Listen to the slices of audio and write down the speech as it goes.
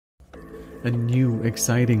A new,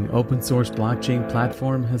 exciting open-source blockchain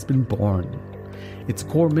platform has been born. Its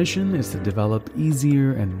core mission is to develop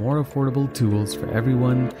easier and more affordable tools for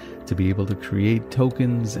everyone to be able to create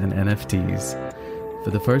tokens and NFTs. For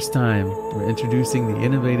the first time, we're introducing the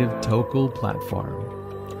innovative Tokel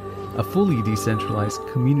platform, a fully decentralized,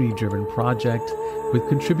 community-driven project with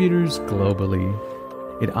contributors globally.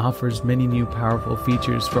 It offers many new powerful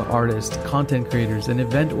features for artists, content creators, and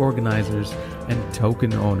event organizers and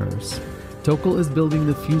token owners. Tokel is building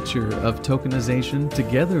the future of tokenization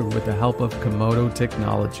together with the help of Komodo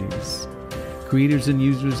technologies. Creators and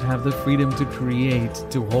users have the freedom to create,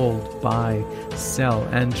 to hold, buy, sell,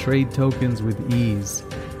 and trade tokens with ease.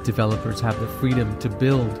 Developers have the freedom to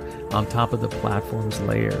build on top of the platform's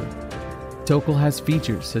layer. Tokel has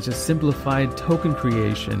features such as simplified token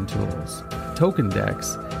creation tools, token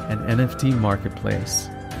decks, and NFT marketplace.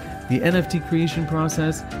 The NFT creation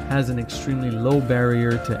process has an extremely low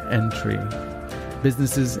barrier to entry.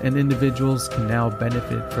 Businesses and individuals can now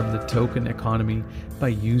benefit from the token economy by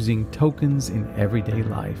using tokens in everyday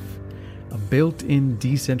life. A built-in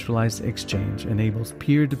decentralized exchange enables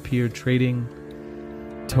peer-to-peer trading.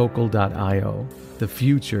 Tokel.io, the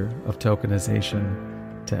future of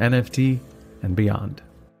tokenization to NFT and beyond.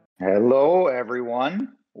 Hello,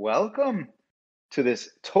 everyone. Welcome to this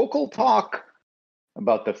Tokel Talk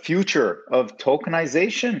about the future of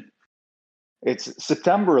tokenization. It's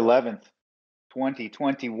September 11th,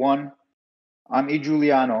 2021. I'm E.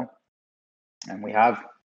 Giuliano, and we have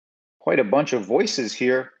quite a bunch of voices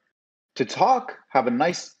here to talk, have a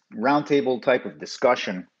nice roundtable type of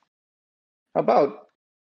discussion about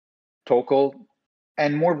Tokel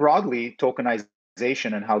and more broadly,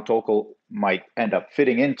 tokenization and how Tokel might end up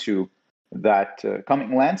fitting into that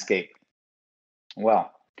coming landscape. Well,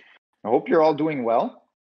 I hope you're all doing well,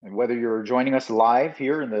 and whether you're joining us live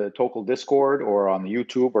here in the Tokel Discord or on the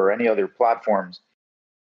YouTube or any other platforms,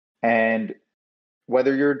 and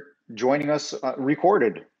whether you're joining us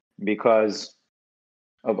recorded because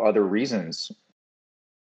of other reasons.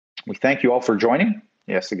 We thank you all for joining.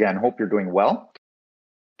 Yes, again, hope you're doing well.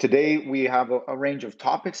 Today, we have a range of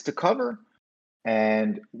topics to cover,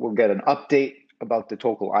 and we'll get an update about the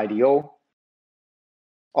Tokel IDO.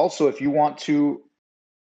 Also, if you want to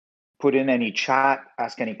put in any chat,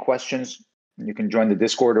 ask any questions, you can join the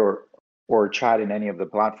Discord or chat in any of the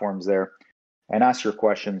platforms there and ask your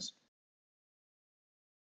questions.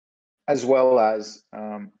 As well as,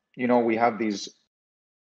 we have these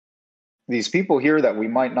people here that we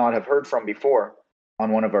might not have heard from before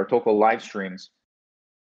on one of our Tokel live streams.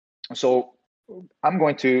 So I'm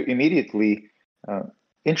going to immediately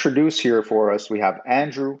introduce here for us. We have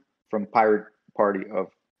Andrew from Pirate Party of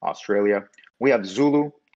Australia. We have Zulu,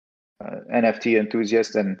 NFT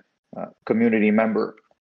enthusiast and community member,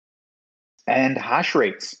 and Hash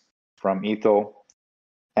Rates from Etho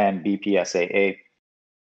and BPSAA.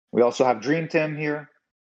 We also have Dream Tim here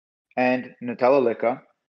and Nutella Lika.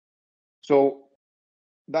 So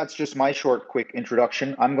that's just my short, quick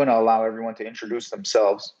introduction. I'm going to allow everyone to introduce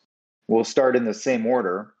themselves. We'll start in the same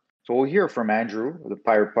order. So we'll hear from Andrew, the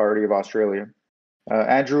Pirate Party of Australia.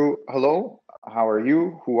 Andrew, hello. How are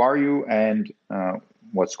you? Who are you? And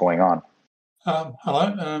what's going on?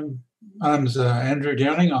 Hello. My name is Andrew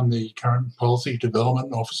Downing. I'm the current Policy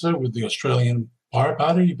Development Officer with the Australian Pirate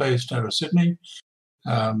Party based out of Sydney.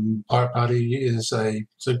 Pirate Party is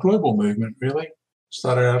it's a global movement, really.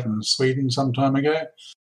 Started out in Sweden some time ago,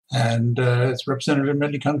 and it's represented in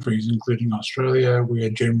many countries, including Australia. We are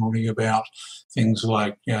generally about things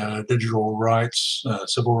like digital rights,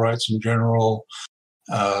 civil rights in general.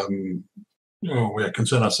 We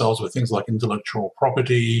concern ourselves with things like intellectual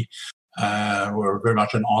property. We're very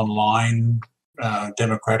much an online,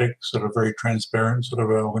 democratic, sort of very transparent sort of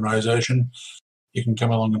organization. You can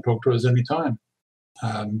come along and talk to us anytime.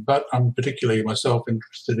 But I'm particularly myself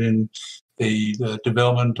interested in the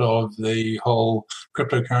development of the whole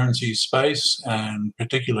cryptocurrency space, and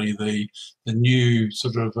particularly the new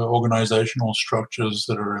sort of organizational structures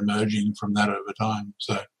that are emerging from that over time.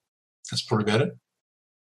 So that's probably about it.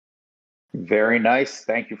 Very nice.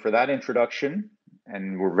 Thank you for that introduction.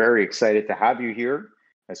 And we're very excited to have you here,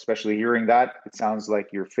 especially hearing that. It sounds like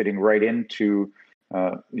you're fitting right into,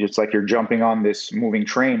 it's like you're jumping on this moving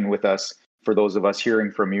train with us for those of us hearing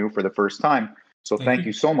from you for the first time. So thank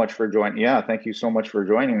you so much for joining. Yeah, thank you so much for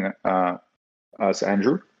joining us,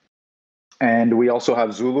 Andrew. And we also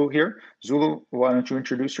have Zulu here. Zulu, why don't you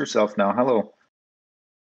introduce yourself now? Hello.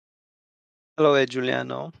 Hello,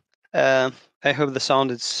 Giuliano. I hope the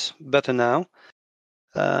sound is better now.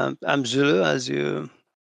 I'm Zulu, as you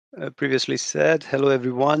previously said. Hello,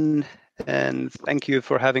 everyone, and thank you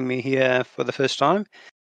for having me here for the first time.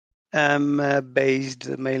 am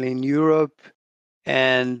based mainly in Europe,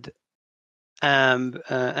 and I'm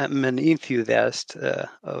an enthusiast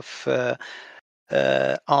of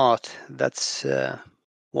art. That's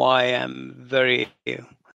why I'm very,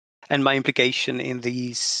 and my implication in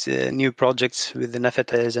these new projects with the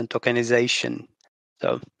NFTs and tokenization.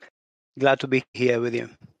 So glad to be here with you.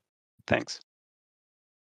 Thanks.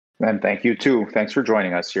 And thank you too. Thanks for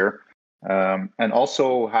joining us here. And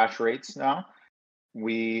also hash rates now.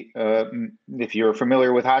 If you're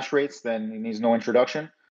familiar with hash rates, then it needs no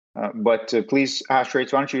introduction. But please, hash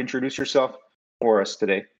rates, why don't you introduce yourself for us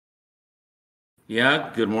today?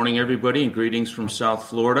 Yeah, good morning, everybody, and greetings from South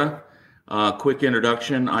Florida. Quick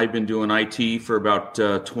introduction. I've been doing IT for about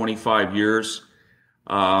 25 years.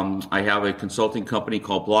 I have a consulting company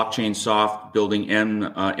called Blockchain Soft, building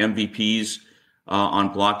MVPs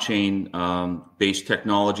on blockchain-based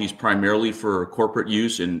technologies, primarily for corporate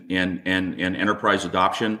use and enterprise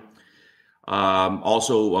adoption.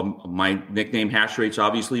 My nickname Hash Rates,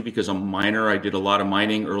 obviously, because I'm a miner. I did a lot of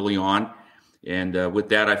mining early on. And with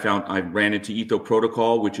that, I ran into Etho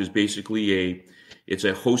Protocol, which is basically it's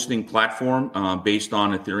a hosting platform based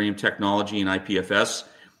on Ethereum technology and IPFS.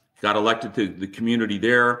 Got elected to the community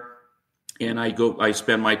there, and I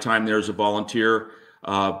spend my time there as a volunteer.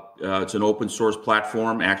 It's an open source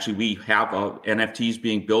platform. Actually, we have NFTs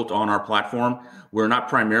being built on our platform. We're not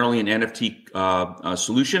primarily an NFT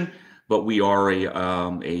solution, but we are a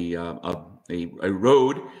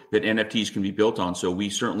road that NFTs can be built on. So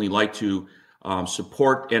we certainly like to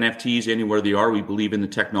support NFTs anywhere they are. We believe in the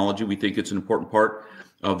technology. We think it's an important part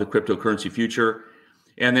of the cryptocurrency future.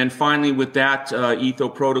 And then finally, with that, Etho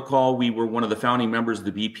Protocol, we were one of the founding members of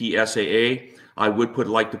the BPSAA. I would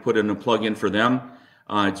like to put in a plug-in for them.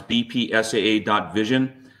 It's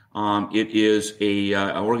bpsaa.vision. It is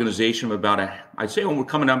an organization of I'd say we're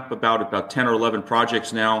coming up about 10 or 11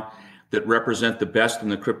 projects now that represent the best in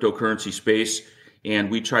the cryptocurrency space.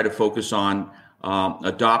 And we try to focus on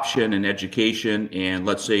adoption and education and,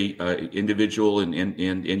 let's say, individual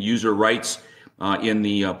and user rights in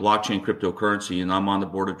the blockchain cryptocurrency. And I'm on the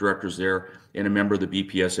board of directors there and a member of the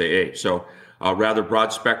BPSAA. So rather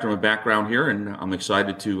broad spectrum of background here, and I'm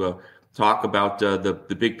excited to talk about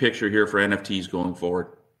the big picture here for NFTs going forward.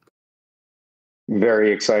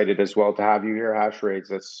 Very excited as well to have you here, Hash Rates.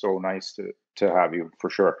 That's so nice to have you, for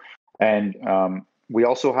sure. And we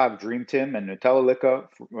also have Dream Tim and Nutella.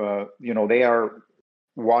 They are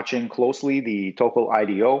watching closely the Tokel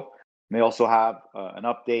IDO. They also have an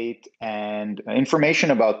update and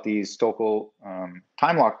information about these Tokel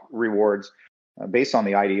time lock rewards based on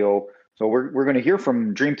the IDO. So we're going to hear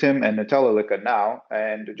from Dream Tim and Nutella now.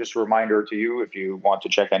 And just a reminder to you, if you want to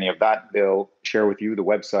check any of that, they'll share with you the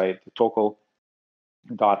website,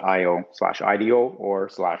 tokel.io/IDO or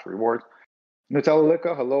 /rewards.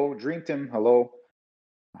 Nutella, hello. Dream Tim, hello.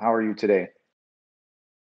 How are you today?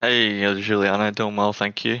 Hey, Giuliano, doing well,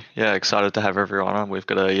 thank you. Yeah, excited to have everyone on. We've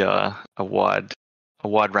got a wide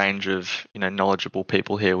range of knowledgeable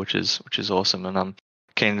people here, which is awesome, and I'm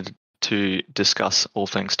keen to discuss all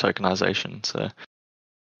things tokenization. So,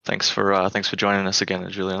 thanks for joining us again,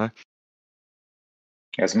 Giuliano.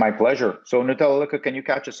 It's my pleasure. So, Nutella, can you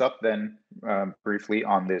catch us up then briefly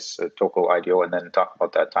on this Tokel IDO, and then talk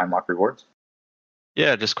about that time lock rewards?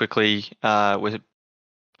 Yeah, just quickly, we're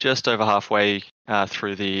just over halfway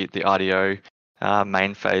through the IDO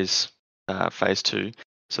main phase 2.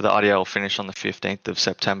 So the IDO will finish on the 15th of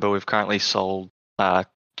September. We've currently sold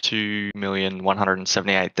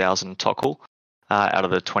 2,178,000 Tokel out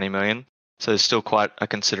of the 20 million. So there's still quite a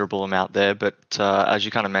considerable amount there. But as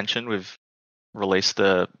you kind of mentioned, we've released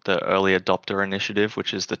the early adopter initiative,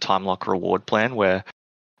 which is the time lock reward plan, where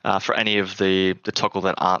for any of the Tokel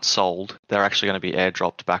that aren't sold, they're actually going to be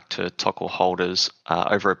airdropped back to Tokel holders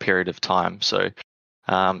over a period of time. So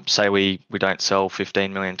say we don't sell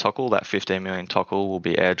 15 million Tokel, that 15 million Tokel will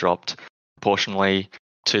be airdropped proportionally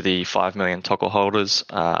to the 5 million Tokel holders.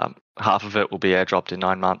 Half of it will be airdropped in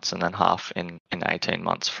 9 months, and then half in 18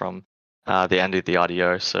 months from the end of the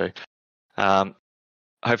IDO. So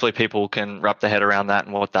hopefully people can wrap their head around that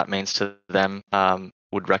and what that means to them.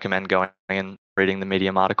 Would recommend going and reading the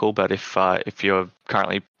Medium article, but if you've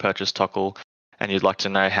currently purchased Tokel and you'd like to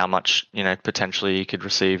know how much potentially you could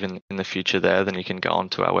receive in the future there, then you can go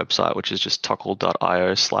onto our website, which is just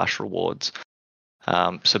tokel.io/rewards.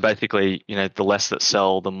 So basically, the less that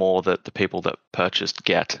sell, the more that the people that purchased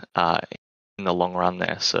get in the long run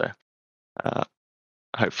there. So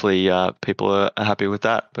hopefully people are happy with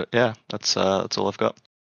that. But yeah, that's all I've got.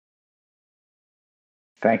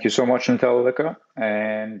 Thank you so much, Nutella.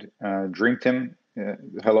 And Dream Tim,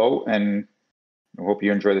 hello. And I hope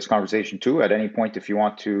you enjoy this conversation too. At any point, if you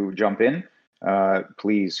want to jump in,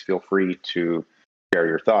 please feel free to share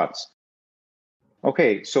your thoughts.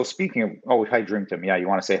 Okay, so speaking of, hi, Dreamtime. Yeah, you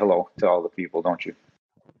want to say hello to all the people, don't you?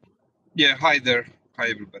 Yeah, hi there. Hi,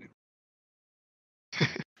 everybody.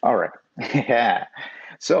 All right. Yeah.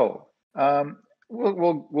 So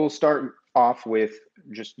we'll start off with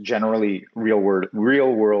just generally real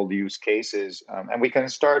world use cases, and we can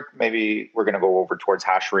start. Maybe we're going to go over towards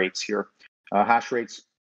hash rates here. Hash rates.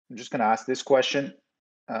 I'm just going to ask this question: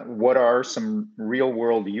 what are some real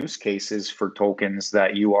world use cases for tokens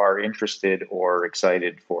that you are interested in or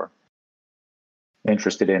excited for?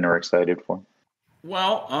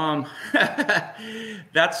 Well,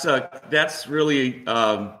 that's really,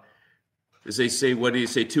 as they say, what do you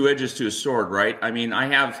say? Two edges to a sword, right? I mean,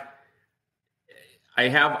 I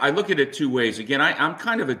look at it two ways. Again, I'm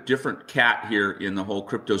kind of a different cat here in the whole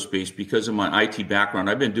crypto space because of my IT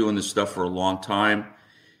background. I've been doing this stuff for a long time,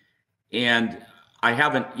 and I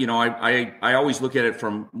haven't, I always look at it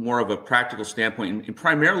from more of a practical standpoint and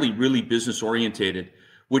primarily really business orientated,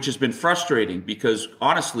 which has been frustrating because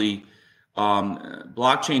honestly,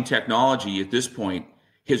 blockchain technology at this point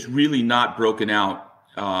has really not broken out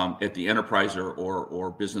at the enterprise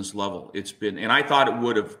or business level. It's been, and I thought it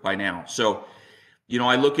would have by now. So,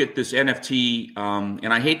 I look at this NFT,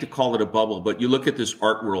 and I hate to call it a bubble, but you look at this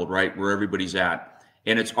art world, right, where everybody's at,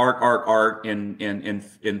 and it's art,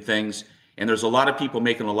 and things, and there's a lot of people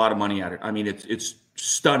making a lot of money at it. I mean, it's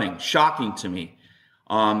stunning, shocking to me,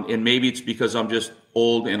 and maybe it's because I'm just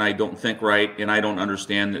old and I don't think right and I don't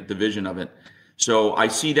understand the vision of it. So I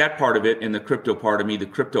see that part of it, and the crypto part of me, the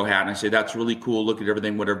crypto hat, and I say that's really cool. Look at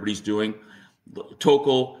everything, what everybody's doing.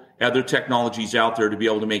 Tokel, other technologies out there to be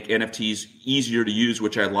able to make NFTs easier to use,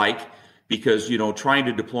 which I like, because trying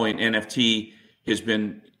to deploy an NFT it's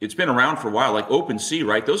been around for a while, like OpenSea,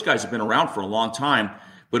 right? Those guys have been around for a long time,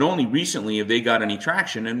 but only recently have they got any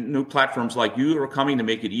traction. And new platforms like you are coming to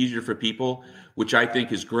make it easier for people, which I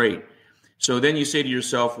think is great. So then you say to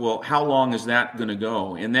yourself, well, how long is that going to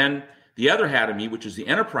go? And then the other hat of me, which is the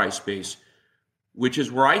enterprise space, which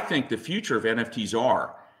is where I think the future of NFTs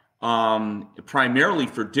are. Primarily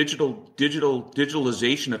for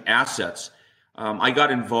digitalization of assets. I got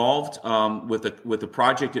involved with a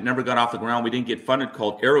project that never got off the ground. We didn't get funded,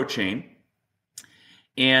 called AeroChain,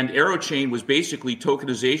 and AeroChain was basically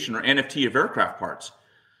tokenization or NFT of aircraft parts.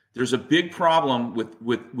 There's a big problem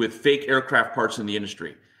with fake aircraft parts in the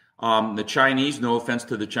industry. The Chinese, no offense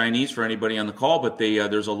to the Chinese for anybody on the call, but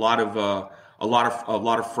there's a lot of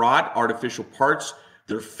fraud, artificial parts.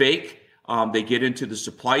 They're fake. They get into the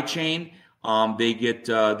supply chain. They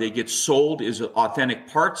get sold as authentic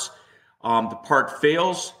parts. The part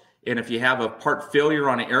fails, and if you have a part failure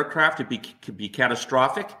on an aircraft, it could be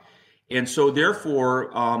catastrophic. And so,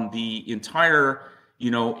 therefore, the entire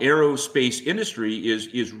aerospace industry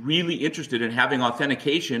is really interested in having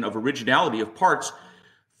authentication of originality of parts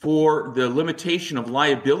for the limitation of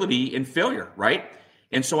liability and failure, right?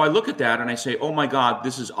 And so I look at that and I say, oh my God,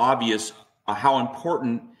 this is obvious how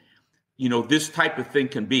important this type of thing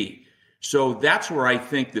can be. So that's where I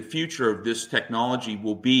think the future of this technology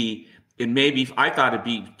will be. And maybe I thought it'd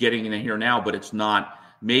be getting in here now, but it's not.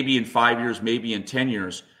 Maybe in 5 years, maybe in 10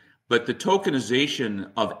 years. But the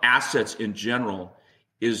tokenization of assets in general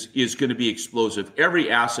is going to be explosive.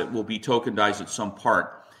 Every asset will be tokenized at some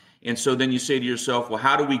part. And so then you say to yourself, well,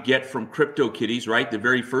 how do we get from CryptoKitties, right, the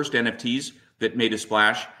very first NFTs that made a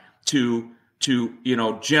splash, to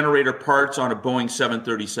generator parts on a Boeing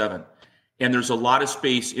 737? And there's a lot of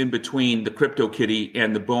space in between the CryptoKitty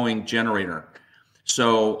and the Boeing generator.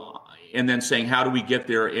 So, and then saying, how do we get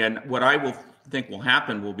there? And what I will think will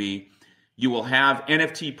happen will be, you will have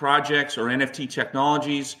NFT projects or NFT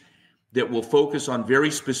technologies that will focus on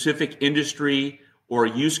very specific industry or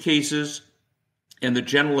use cases. And the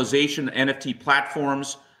generalization NFT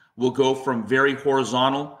platforms will go from very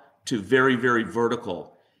horizontal to very, very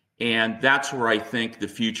vertical. And that's where I think the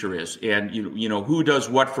future is. And who does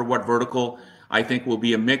what for what vertical, I think will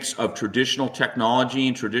be a mix of traditional technology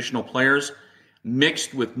and traditional players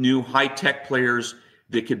mixed with new high-tech players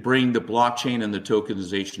that could bring the blockchain and the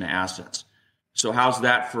tokenization of assets. So how's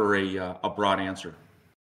that for a broad answer?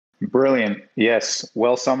 Brilliant. Yes.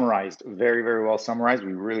 Well summarized. Very, very well summarized.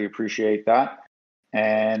 We really appreciate that.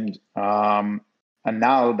 And now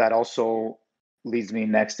that also leads me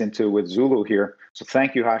next into with Zulu here. So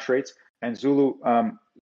thank you, Hash Rates. And Zulu,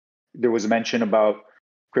 there was a mention about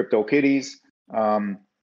CryptoKitties.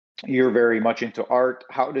 You're very much into art.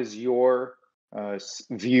 How does your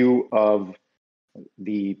view of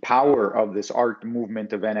the power of this art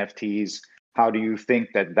movement of NFTs, how do you think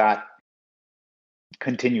that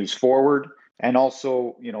continues forward? And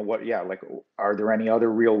also, like, are there any other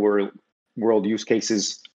real world use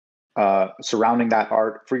cases surrounding that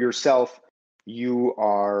art? For yourself, you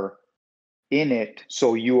are in it,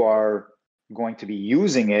 so you are going to be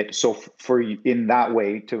using it. So for in that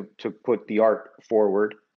way to put the art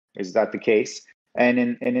forward, is that the case? And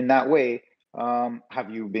in that way,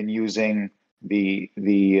 have you been using the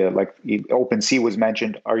like OpenSea was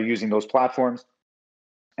mentioned? Are you using those platforms?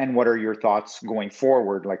 And what are your thoughts going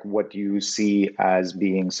forward? Like, what do you see as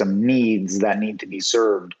being some needs that need to be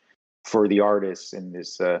served for the artists in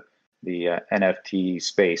this the NFT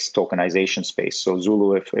space, tokenization space? So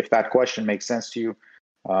Zulu, if that question makes sense to you,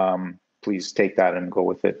 please take that and go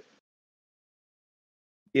with it.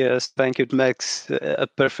 Yes, thank you. It makes a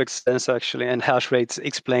perfect sense, actually. And Hashrates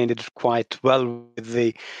explained it quite well with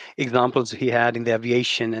the examples he had in the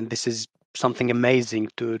aviation. And this is something amazing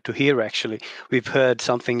to hear, actually. We've heard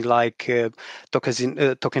something like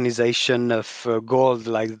tokenization of gold,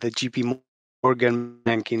 like the JP Morgan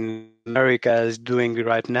Bank in America is doing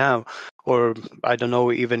right now, or I don't know,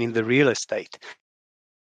 even in the real estate.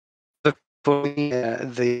 But for me,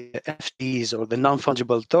 the NFTs or the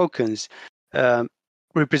non-fungible tokens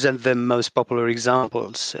represent the most popular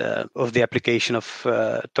examples of the application of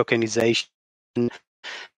tokenization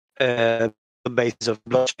the basis of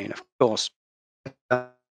blockchain, of course.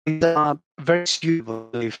 These are very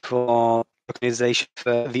suitable for tokenization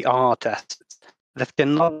of the art assets that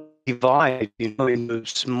cannot divide, into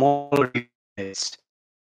smaller units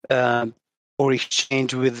or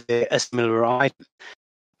exchange with a similar item.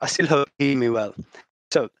 I still hope you hear me well.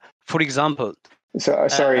 So, for example, so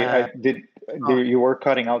sorry, you were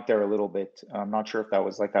cutting out there a little bit. I'm not sure if that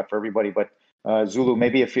was like that for everybody, but Zulu,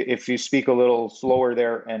 maybe if you speak a little slower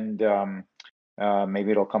there, and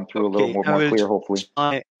maybe it'll come through a little more clear, hopefully.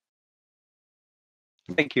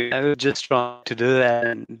 Thank you. I will just try to do that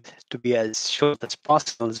and to be as short as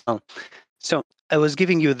possible as well. So I was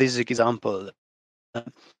giving you this example.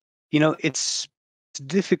 It's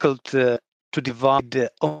difficult to divide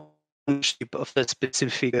the ownership of a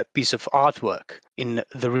specific piece of artwork in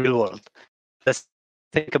the real world. Let's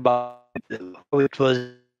think about how it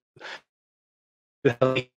was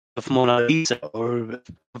of Mona Lisa or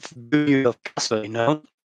of Picasso,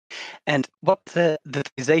 And what the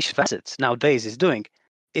tokenization assets nowadays is doing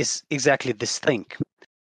is exactly this thing.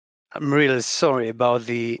 I'm really sorry about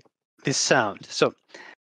this sound. So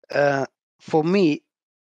for me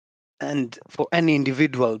and for any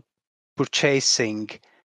individual purchasing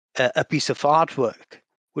a piece of artwork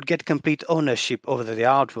would get complete ownership over the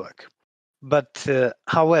artwork. But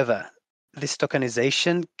however, this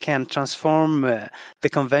tokenization can transform the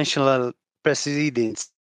conventional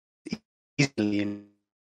precedents easily.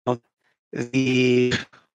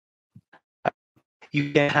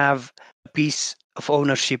 You can have a piece of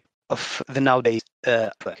ownership of the nowadays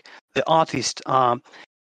work. The artists are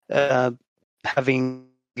having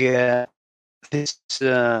this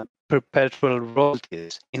perpetual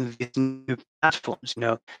royalties in these new platforms.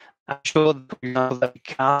 I'm sure, for example, that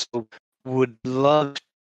Picasso would love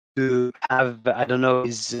to have, I don't know,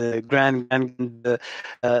 his grand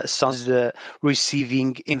sons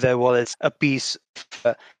receiving in their wallets a piece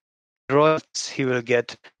of royalties he will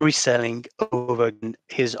get reselling over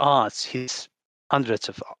his arts, his hundreds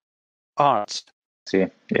of arts. See,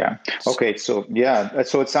 yeah. Okay, so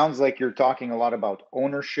so it sounds like you're talking a lot about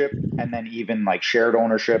ownership, and then even like shared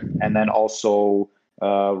ownership, and then also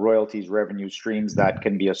royalties, revenue streams that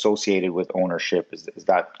can be associated with ownership. Is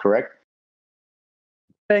that correct?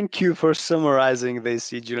 Thank you for summarizing this,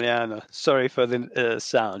 Giuliano. Sorry for the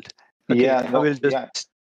sound. Okay,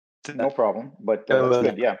 no problem. But that's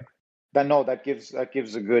good. Yeah, that gives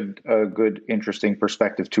a good interesting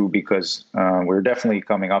perspective too, because we're definitely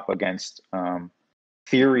coming up against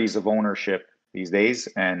theories of ownership these days,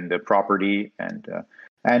 and property. And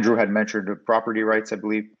Andrew had mentioned property rights, I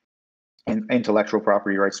believe, intellectual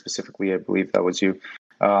property rights specifically. I believe that was you.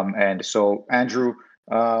 And so, Andrew,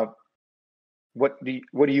 what do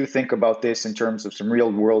you think about this in terms of some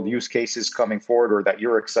real world use cases coming forward, or that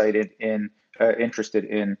you're interested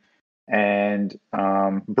in, and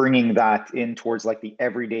bringing that in towards like the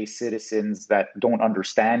everyday citizens that don't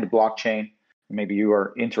understand blockchain? Maybe you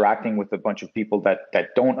are interacting with a bunch of people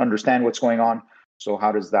that don't understand what's going on. So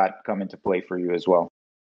how does that come into play for you as well?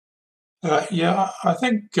 I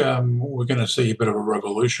think we're going to see a bit of a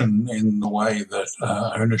revolution in the way that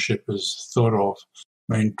ownership is thought of.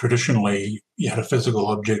 I mean, traditionally, you had a physical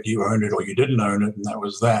object, you owned it or you didn't own it, and that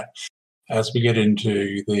was that. As we get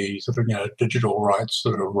into the sort of digital rights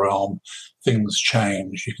sort of realm, things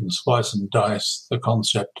change. You can slice and dice the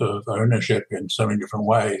concept of ownership in so many different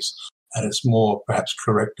ways. and it's more perhaps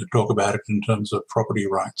correct to talk about it in terms of property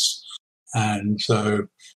rights. And so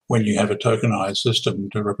when you have a tokenized system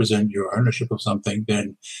to represent your ownership of something,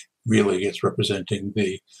 then really it's representing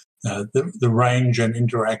the range and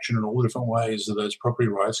interaction in all different ways that those property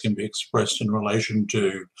rights can be expressed in relation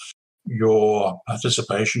to your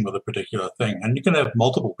participation with a particular thing. And you can have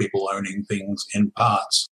multiple people owning things in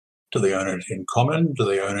parts. Do they own it in common? Do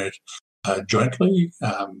they own it jointly?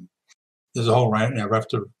 There's a whole range of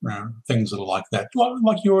things that are like that.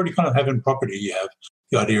 Like you already kind of have in property. You have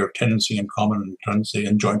the idea of tenancy in common and tenancy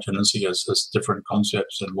and joint tenancy as different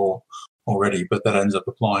concepts in law already, but that ends up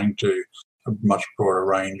applying to a much broader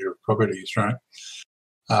range of properties, right?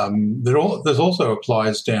 There's also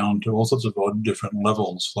applies down to all sorts of odd different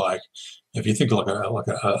levels. Like if you think like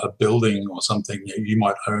a building or something, you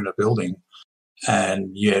might own a building, and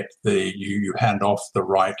yet you hand off the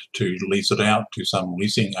right to lease it out to some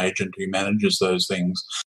leasing agent who manages those things,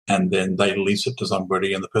 and then they lease it to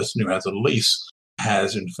somebody, and the person who has a lease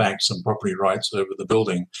has in fact some property rights over the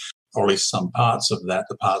building, or at least some parts of that,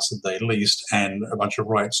 the parts that they leased, and a bunch of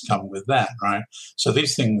rights come with that, right? So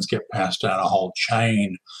these things get passed down a whole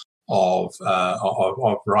chain of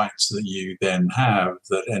rights that you then have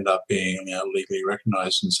that end up being legally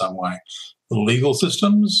recognized in some way. The legal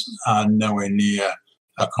systems are nowhere near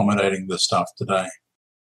accommodating this stuff today.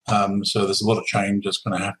 So there's a lot of change that's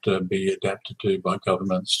going to have to be adapted to by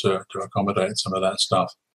governments to accommodate some of that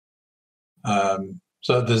stuff.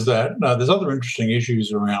 So there's that. There's other interesting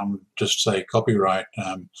issues around just, say, copyright.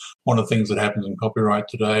 One of the things that happens in copyright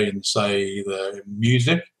today in, say, the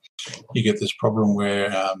music, you get this problem where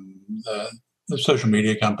the social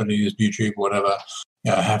media companies, YouTube, whatever,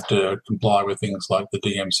 have to comply with things like the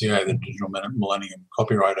DMCA, the Digital Millennium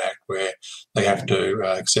Copyright Act, where they have to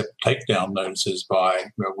accept takedown notices by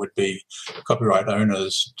would-be copyright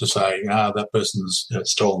owners to say, that person's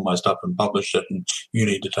stolen my stuff and published it, and you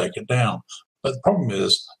need to take it down. But the problem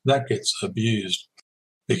is that gets abused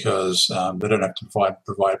because they don't have to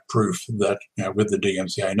provide proof that, with the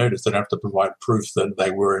DMCA notice, they don't have to provide proof that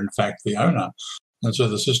they were in fact the owner. And so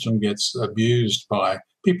the system gets abused by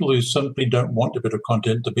people who simply don't want a bit of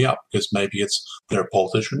content to be up because maybe they're a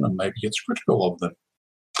politician and maybe it's critical of them.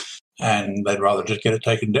 And they'd rather just get it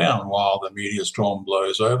taken down while the media storm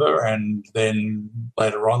blows over, and then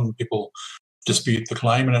later on people dispute the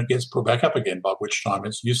claim and it gets put back up again, by which time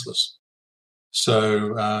it's useless.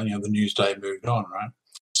 So, the news day moved on, right?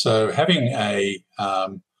 So having a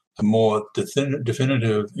more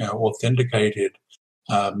definitive, authenticated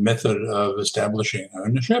method of establishing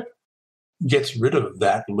ownership gets rid of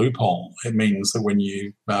that loophole. It means that when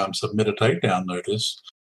you submit a takedown notice,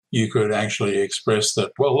 you could actually express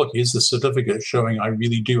that, well, look, here's the certificate showing I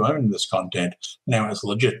really do own this content. Now it's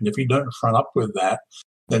legit. And if you don't front up with that,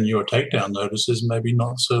 then your takedown notice is maybe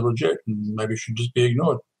not so legit and maybe should just be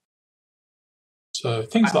ignored. So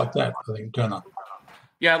things like that, I think, turn up.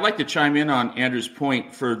 Yeah, I'd like to chime in on Andrew's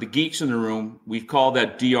point. For the geeks in the room, we call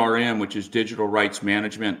that DRM, which is digital rights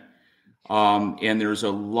management. And there's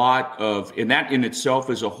a lot of, and that in itself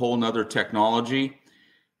is a whole nother technology.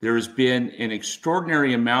 There has been an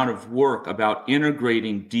extraordinary amount of work about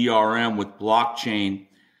integrating DRM with blockchain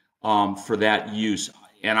for that use.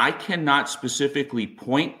 And I cannot specifically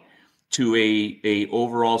point to a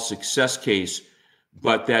overall success case,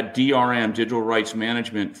 but that DRM, digital rights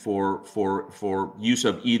management, for use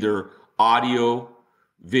of either audio,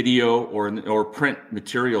 video, or print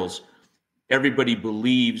materials, everybody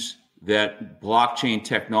believes that blockchain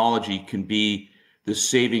technology can be the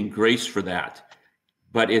saving grace for that.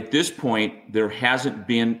 But at this point, there hasn't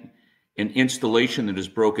been an installation that has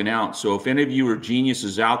broken out. So if any of you are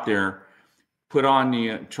geniuses out there,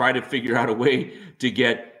 try to figure out a way to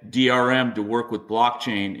get DRM to work with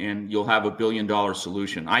blockchain, and you'll have $1 billion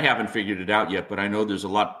solution. I haven't figured it out yet, but I know there's a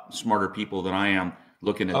lot smarter people than I am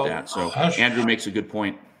looking at that. So Andrew makes a good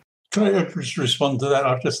point. Can I just respond to that?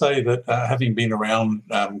 I have to say that having been around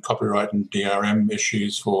copyright and DRM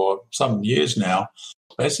issues for some years now,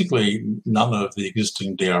 basically none of the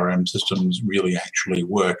existing DRM systems really actually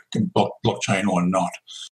work, blockchain or not.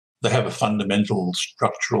 They have a fundamental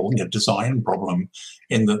structural design problem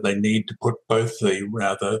in that they need to put both the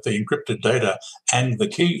encrypted data and the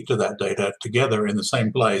key to that data together in the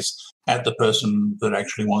same place at the person that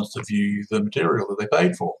actually wants to view the material that they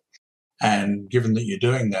paid for. And given that you're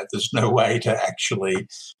doing that, there's no way to actually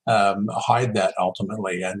hide that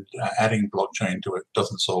ultimately, and adding blockchain to it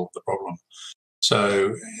doesn't solve the problem.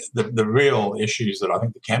 So the real issues that I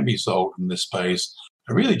think that can be solved in this space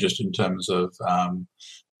are really just in terms of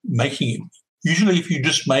making Usually, if you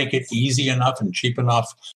just make it easy enough and cheap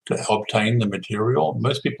enough to obtain the material,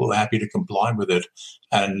 most people are happy to comply with it.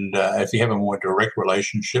 And if you have a more direct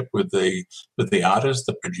relationship with the artist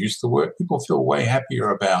that produced the work, people feel way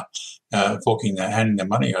happier about handing their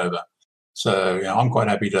money over. So I'm quite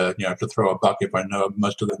happy to to throw a buck if I know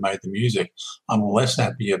most of them made the music. I'm less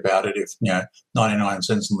happy about it if 99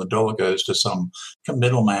 cents on the dollar goes to some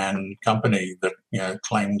middleman company that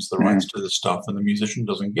claims the rights to the stuff and the musician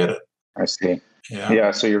doesn't get it. I see.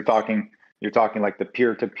 Yeah. So you're talking like the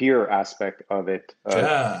peer-to-peer aspect of it.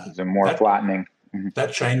 Is a more flattening. Mm-hmm.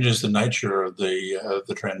 That changes the nature of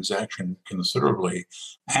the transaction considerably,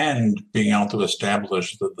 and being able to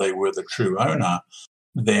establish that they were the true owner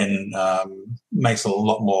then makes a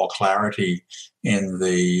lot more clarity in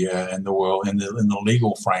the world in the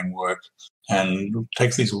legal framework, and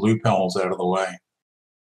takes these loopholes out of the way.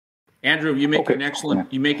 Andrew, you make an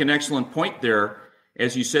excellent point there.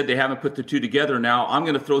 As you said, they haven't put the two together. Now, I'm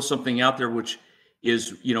going to throw something out there which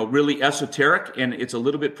is, really esoteric, and it's a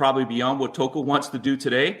little bit probably beyond what Tokel wants to do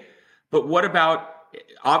today. But what about,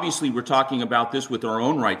 obviously, we're talking about this with our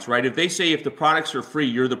own rights, right? If they say if the products are free,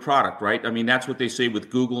 you're the product, right? I mean, that's what they say with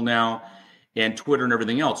Google now and Twitter and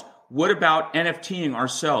everything else. What about NFTing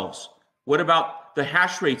ourselves? What about the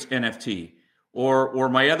hash rates NFT or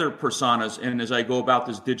my other personas? And as I go about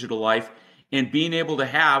this digital life, and being able to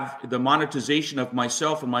have the monetization of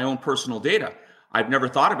myself and my own personal data. I've never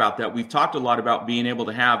thought about that. We've talked a lot about being able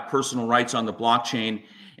to have personal rights on the blockchain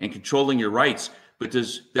and controlling your rights. But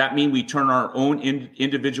does that mean we turn our own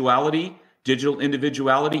individuality, digital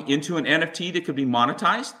individuality, into an NFT that could be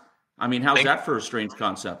monetized? I mean, how's that for a strange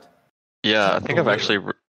concept? Yeah, I think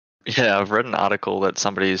I've read an article that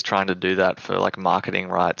somebody is trying to do that for like marketing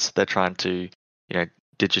rights. They're trying to,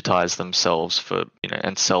 digitize themselves for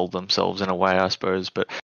and sell themselves in a way, I suppose. But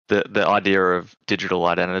the idea of digital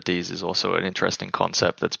identities is also an interesting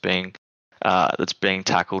concept that's being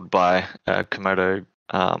tackled by a Komodo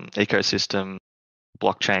ecosystem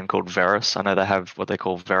blockchain called Verus. I know they have what they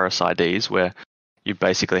call Verus IDs, where you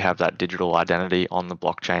basically have that digital identity on the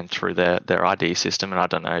blockchain through their ID system. And I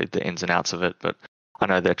don't know the ins and outs of it, but I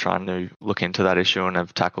know they're trying to look into that issue and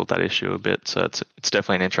have tackled that issue a bit. So it's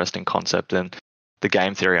definitely an interesting concept, and the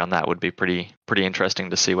game theory on that would be pretty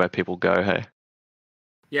interesting to see where people go. Hey.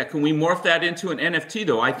 Yeah, can we morph that into an NFT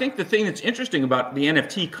though? I think the thing that's interesting about the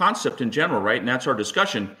NFT concept in general, right, and that's our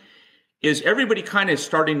discussion, is everybody kind of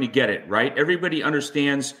starting to get it, right? Everybody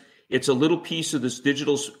understands it's a little piece of this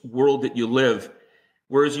digital world that you live.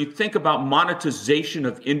 Whereas you think about monetization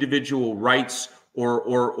of individual rights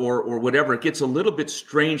or whatever, it gets a little bit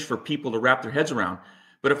strange for people to wrap their heads around.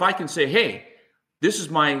 But if I can say, hey, this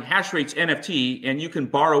is my hash rates NFT, and you can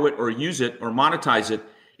borrow it or use it or monetize it,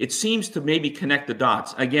 it seems to maybe connect the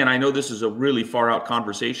dots. Again, I know this is a really far out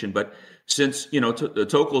conversation, but since the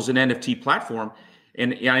Tokel is an NFT platform,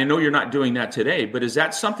 and I know you're not doing that today, but is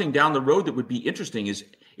that something down the road that would be interesting?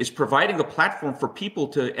 Is providing a platform for people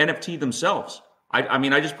to NFT themselves? I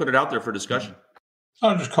mean, I just put it out there for discussion.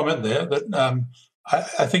 I'll just comment there that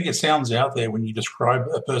I think it sounds out there when you describe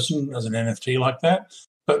a person as an NFT like that.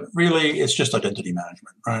 But really, it's just identity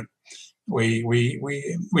management, right?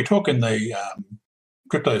 We talk in the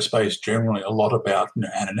crypto space generally a lot about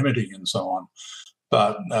anonymity and so on.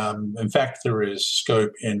 But in fact, there is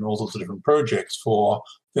scope in all sorts of different projects for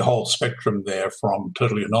the whole spectrum there, from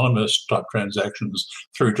totally anonymous type transactions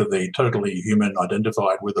through to the totally human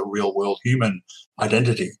identified with a real world human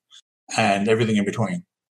identity and everything in between.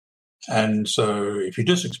 And so if you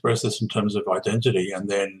just express this in terms of identity, and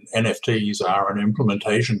then NFTs are an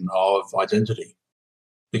implementation of identity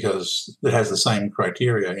because it has the same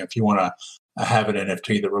criteria. If you want to have an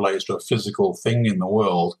NFT that relates to a physical thing in the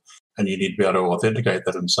world, and you need to be able to authenticate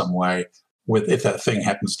that in some way, if that thing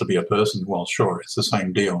happens to be a person, well, sure, it's the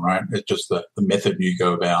same deal, right? It's just the method you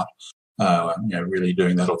go about, really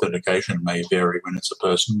doing that authentication may vary when it's a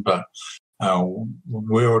person, but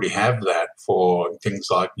we already have that for things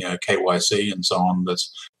like KYC and so on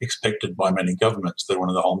that's expected by many governments. They want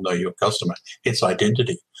to know your customer. It's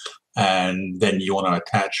identity. And then you want to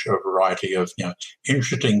attach a variety of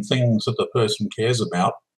interesting things that the person cares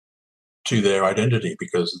about to their identity,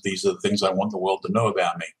 because these are the things I want the world to know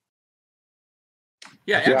about me.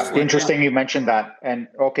 Yeah, interesting you mentioned that. And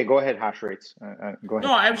okay, go ahead, hash rates. Go ahead.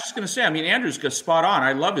 No, I was just going to say, I mean, Andrew's spot on.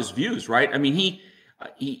 I love his views, right? I mean,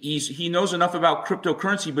 he knows enough about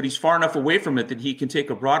cryptocurrency, but he's far enough away from it that he can take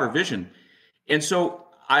a broader vision. And so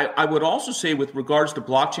I would also say, with regards to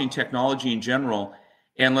blockchain technology in general,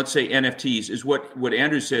 and let's say NFTs, is what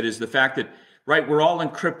Andrew said, is the fact that, right, we're all in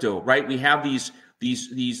crypto, right? We have these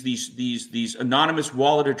these anonymous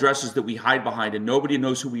wallet addresses that we hide behind, and nobody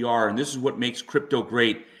knows who we are, and this is what makes crypto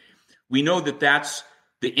great. We know that that's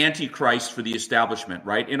the antichrist for the establishment,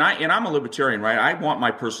 right? And I'm a libertarian, right? I want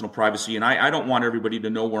my personal privacy, and I don't want everybody to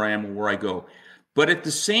know where I am or where I go. But at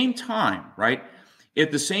the same time, right?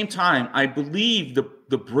 At the same time, I believe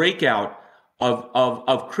the breakout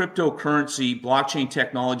of cryptocurrency, blockchain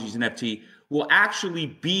technologies, NFT will actually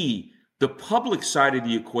be the public side of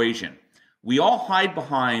the equation. We all hide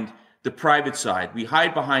behind the private side. We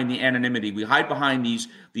hide behind the anonymity. We hide behind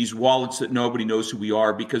these wallets that nobody knows who we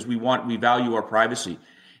are because we value our privacy.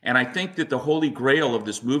 And I think that the holy grail of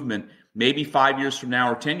this movement, maybe 5 years from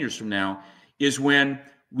now or 10 years from now, is when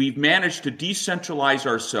we've managed to decentralize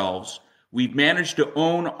ourselves. We've managed to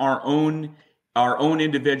own our own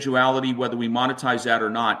individuality, whether we monetize that or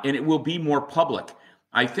not, and it will be more public.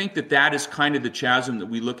 I think that is kind of the chasm that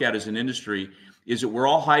we look at as an industry, is that we're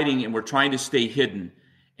all hiding and we're trying to stay hidden.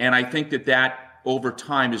 And I think that over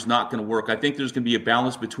time is not going to work. I think there's going to be a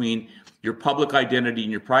balance between your public identity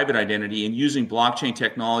and your private identity, and using blockchain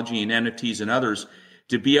technology and NFTs and others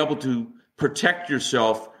to be able to protect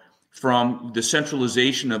yourself from the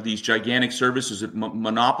centralization of these gigantic services that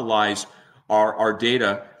monopolize our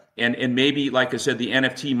data. And maybe, like I said, the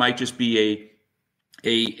NFT might just be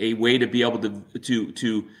a way to be able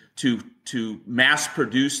to mass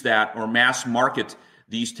produce that or mass market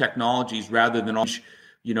these technologies rather than all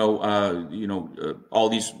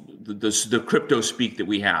these the crypto speak that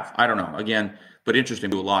we have. I don't know. Again, but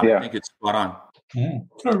interesting to a lot. Yeah. I think it's spot on. Can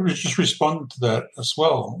I just respond to that as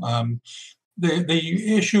well?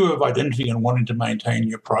 The issue of identity and wanting to maintain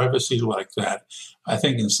your privacy like that, I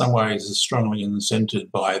think in some ways is strongly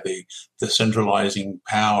incented by the centralizing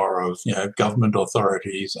power of government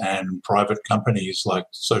authorities and private companies like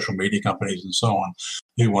social media companies and so on,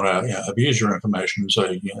 who want to abuse your information.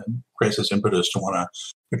 So creates this impetus to want to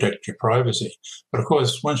protect your privacy. But of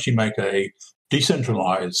course, once you make a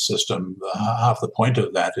decentralized system, half the point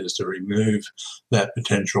of that is to remove that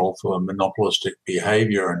potential for monopolistic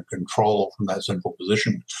behavior and control from that central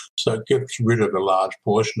position. So it gets rid of a large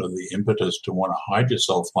portion of the impetus to want to hide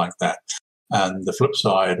yourself like that. And the flip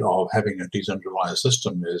side of having a decentralized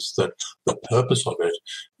system is that the purpose of it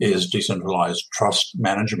is decentralized trust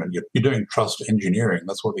management. You're doing trust engineering.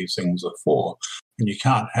 That's what these things are for. And you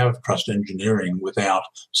can't have trust engineering without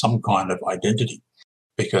some kind of identity,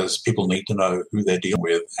 because people need to know who they're dealing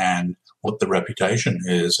with and what the reputation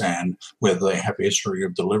is and whether they have a history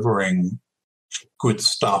of delivering good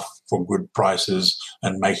stuff for good prices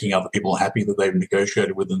and making other people happy that they've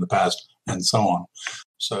negotiated with in the past and so on.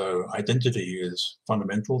 So identity is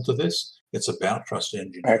fundamental to this. It's about trust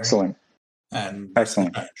engineering. Excellent. And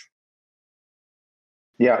excellent.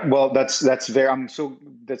 Yeah, well, that's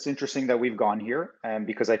interesting that we've gone here,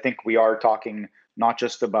 because I think we are talking not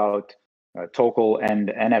just about Tokel and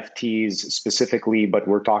NFTs specifically, but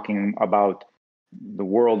we're talking about the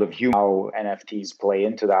world of how NFTs play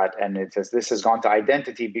into that. And it says this has gone to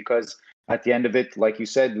identity because at the end of it, like you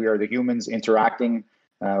said, we are the humans interacting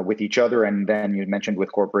with each other. And then you mentioned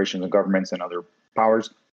with corporations and governments and other powers.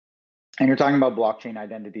 And you're talking about blockchain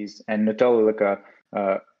identities. And Tokel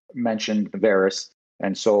mentioned Verus.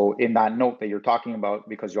 And so in that note that you're talking about,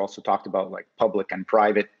 because you also talked about like public and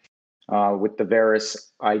private, with the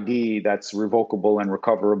Verus ID that's revocable and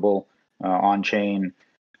recoverable on chain.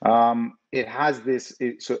 It has this,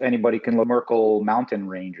 so anybody can look Merkle mountain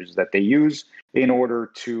ranges that they use in order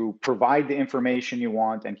to provide the information you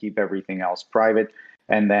want and keep everything else private.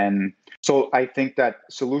 And then, so I think that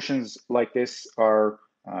solutions like this are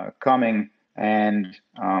coming, and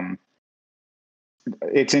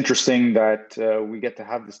it's interesting that we get to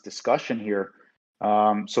have this discussion here.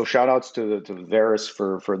 So shout outs to Verus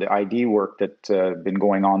for the ID work that's been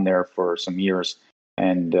going on there for some years,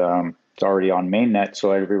 and it's already on mainnet,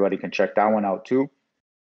 so everybody can check that one out too.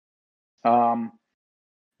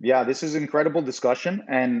 Yeah, this is incredible discussion,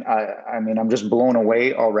 and I mean, I'm just blown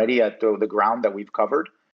away already at the ground that we've covered.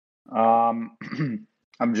 I'm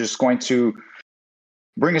just going to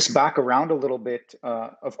bring us back around a little bit,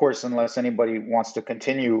 of course, unless anybody wants to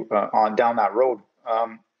continue on down that road.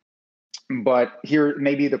 But here,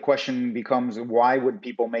 maybe the question becomes, why would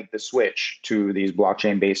people make the switch to these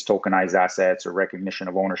blockchain-based tokenized assets or recognition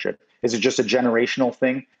of ownership? Is it just a generational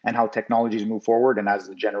thing and how technologies move forward? And as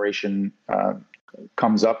the generation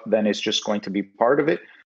comes up, then it's just going to be part of it?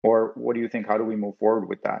 Or what do you think? How do we move forward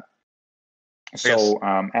with that? So,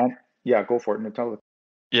 and yeah, go for it, Nutella.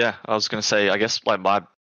 Yeah, I was going to say, I guess like my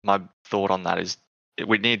thought on that is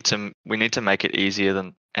we need to make it easier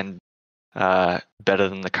than and better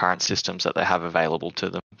than the current systems that they have available to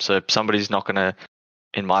them. So if somebody's not going to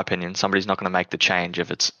in my opinion, somebody's not going to make the change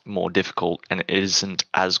if it's more difficult and it isn't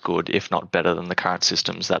as good, if not better, than the current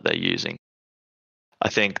systems that they're using. I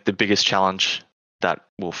think the biggest challenge that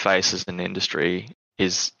we'll face as an industry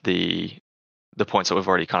is the points that we've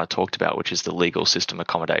already kind of talked about, which is the legal system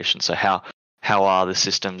accommodation. So how are the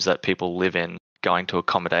systems that people live in going to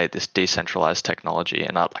accommodate this decentralized technology?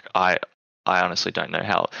 And I honestly don't know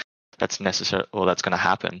how that's necessary or that's going to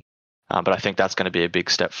happen. But I think that's going to be a big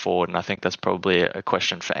step forward, and I think that's probably a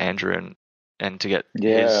question for Andrew and to get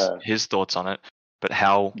his thoughts on it. But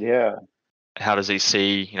how does he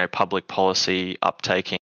see public policy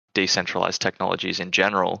uptaking decentralized technologies in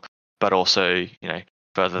general, but also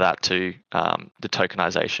further that to the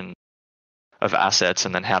tokenization of assets,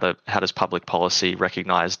 and then how does public policy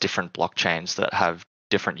recognize different blockchains that have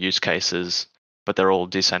different use cases, but they're all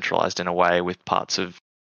decentralized in a way with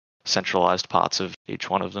centralized parts of each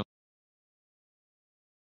one of them?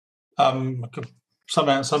 Some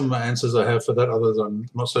answers I have for that, others I'm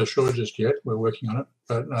not so sure just yet. We're working on it.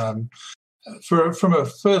 But from a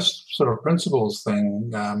first sort of principles thing,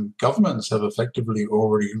 governments have effectively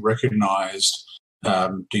already recognized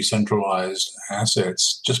decentralized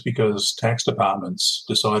assets just because tax departments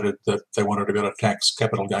decided that they wanted to be able to tax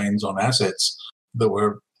capital gains on assets that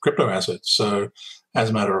were crypto assets. So as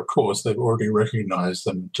a matter of course, they've already recognized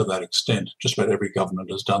them to that extent. Just about every government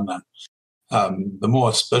has done that. The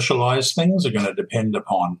more specialized things are going to depend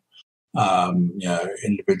upon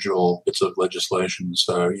individual bits of legislation.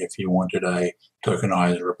 So if you wanted a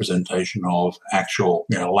tokenized representation of actual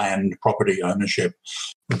land property ownership,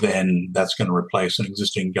 then that's going to replace an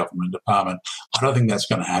existing government department. I don't think that's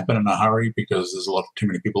going to happen in a hurry because there's too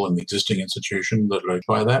many people in the existing institution that will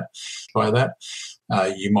try that.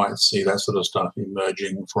 You might see that sort of stuff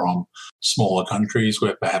emerging from smaller countries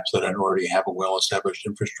where perhaps they don't already have a well-established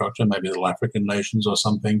infrastructure, maybe little African nations or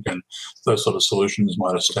something, and those sort of solutions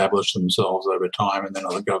might establish themselves over time, and then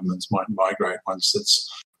other governments might migrate once it's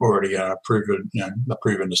already a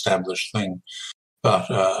proven established thing. But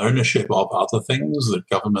ownership of other things that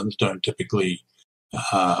governments don't typically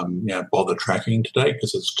bother tracking today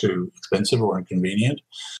because it's too expensive or inconvenient.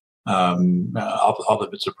 Other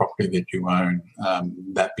bits of property that you own,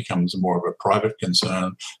 that becomes more of a private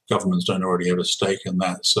concern. Governments don't already have a stake in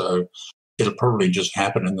that, so it'll probably just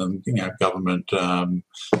happen, and then government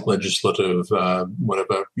legislative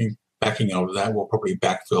whatever backing of that will probably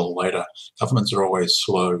backfill later. Governments are always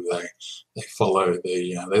slow; they follow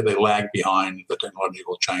they lag behind the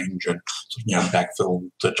technological change and backfill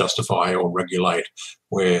to justify or regulate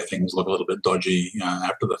where things look a little bit dodgy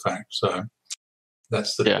after the fact. So.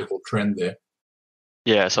 That's the typical trend there.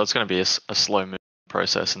 Yeah, so it's going to be a slow moving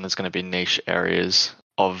process, and there's going to be niche areas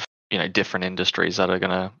of different industries that are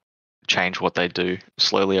going to change what they do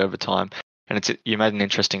slowly over time. And you made an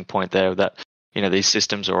interesting point there that these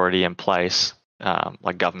systems are already in place,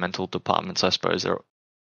 like governmental departments, I suppose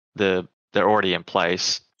they're already in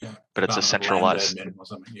place, but it's a centralized. Or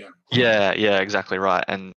something, yeah, exactly right.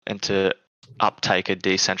 And to uptake a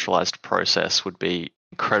decentralized process would be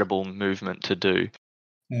incredible movement to do.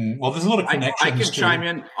 Well, there's a lot of connections. I can chime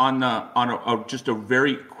in on just a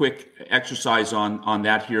very quick exercise on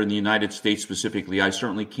that here in the United States specifically. I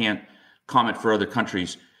certainly can't comment for other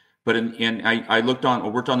countries, but I worked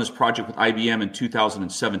on this project with IBM in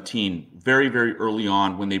 2017, very, very early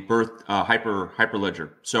on when they birthed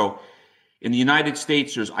Hyperledger. So in the United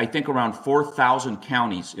States, there's I think around 4,000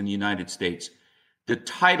 counties in the United States. The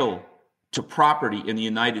title to property in the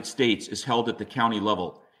United States is held at the county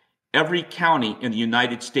level. Every county in the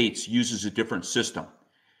United States uses a different system.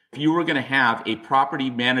 If you were going to have a property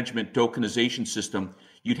management tokenization system,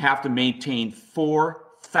 you'd have to maintain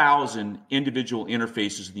 4,000 individual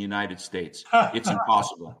interfaces in the United States. It's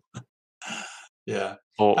impossible. Yeah.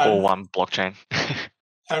 Or one blockchain.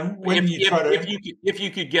 And when if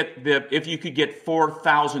you could get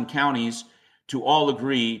 4,000 counties to all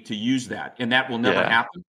agree to use that, and that will never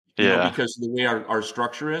happen, because of the way our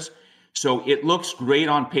structure is. So it looks great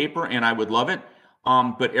on paper, and I would love it.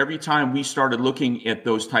 But every time we started looking at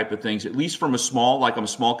those type of things, at least from I'm a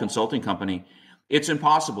small consulting company, it's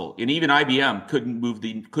impossible. And even IBM couldn't move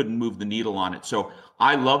the needle on it. So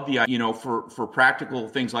I love for practical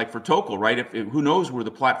things like for Tokel, right? Who knows where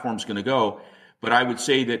the platform's going to go? But I would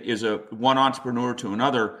say that as one entrepreneur to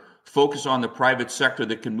another, focus on the private sector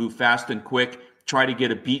that can move fast and quick. Try to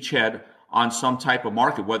get a beachhead on some type of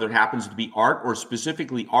market, whether it happens to be art or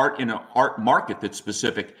specifically art in an art market that's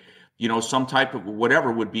specific, some type of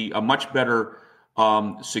whatever would be a much better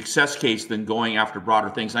success case than going after broader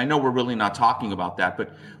things. I know we're really not talking about that,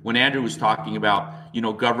 but when Andrew was talking about,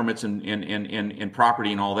 governments and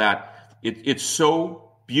property and all that, it's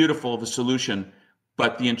so beautiful, the solution,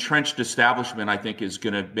 but the entrenched establishment, I think, is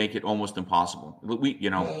going to make it almost impossible. I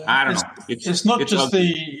don't know. It's not just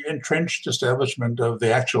ugly. the entrenched establishment of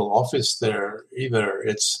the actual office there either.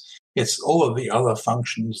 It's all of the other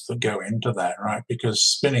functions that go into that, right? Because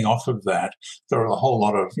spinning off of that, there are a whole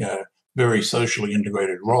lot of very socially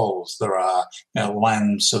integrated roles. There are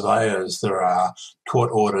land surveyors. There are court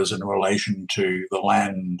orders in relation to the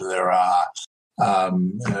land. There are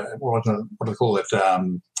what do they call it?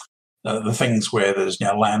 The things where there's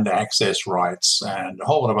land access rights and a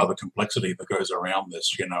whole lot of other complexity that goes around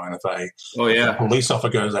this, and if a police officer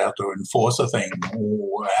goes out to enforce a thing,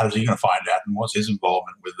 how's he going to find out and what's his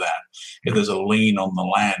involvement with that? If there's a lien on the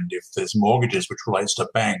land, if there's mortgages which relates to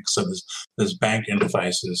banks, so there's bank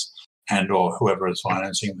interfaces and or whoever is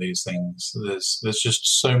financing these things. There's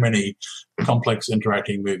just so many complex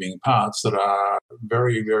interacting moving parts that are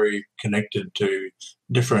very, very connected to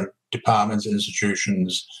different departments,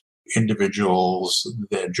 institutions, individuals,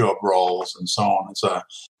 their job roles, and so on. It's a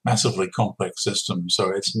massively complex system, so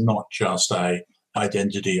it's not just a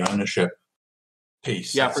identity ownership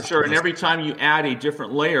piece. Yeah, for sure. And every time you add a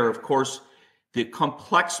different layer, of course, the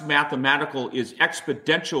complex mathematical is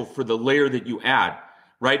exponential for the layer that you add,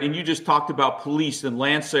 right? And you just talked about police and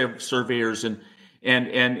land surveyors and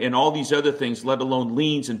all these other things, let alone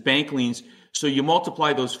liens and bank liens. So you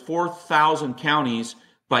multiply those 4,000 counties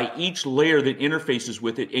by each layer that interfaces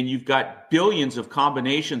with it, and you've got billions of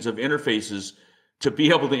combinations of interfaces to be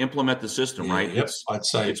able to implement the system, right? Yep. I'd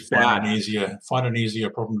say find an easier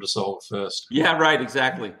problem to solve first. Yeah, right,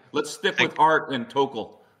 exactly. Let's stick with Art and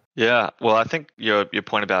Tokel. Yeah, well, I think your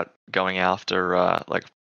point about going after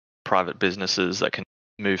private businesses that can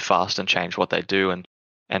move fast and change what they do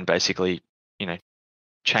and basically,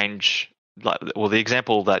 change. The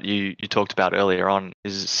example that you talked about earlier on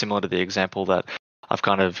is similar to the example that I've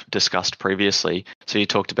kind of discussed previously. So you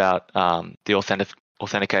talked about the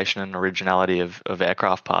authentication and originality of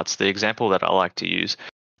aircraft parts. The example that I like to use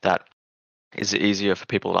that is easier for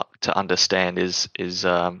people to understand is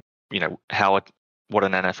what an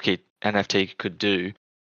NFT could do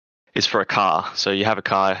is for a car. So you have a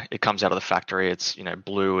car, it comes out of the factory, it's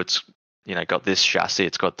blue, it's got this chassis,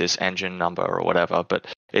 it's got this engine number or whatever, but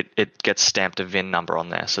it gets stamped a VIN number on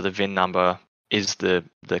there. So the VIN number is the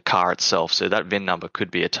car itself. So that VIN number could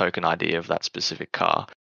be a token ID of that specific car.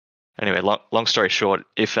 Anyway, long story short,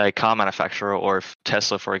 if a car manufacturer or if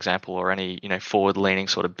Tesla, for example, or any forward-leaning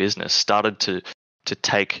sort of business started to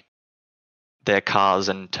take their cars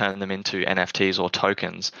and turn them into NFTs or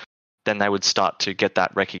tokens, then they would start to get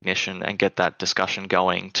that recognition and get that discussion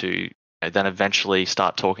going to then eventually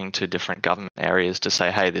start talking to different government areas to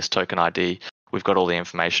say, hey, this token ID, we've got all the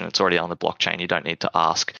information, it's already on the blockchain, you don't need to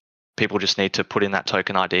ask. People just need to put in that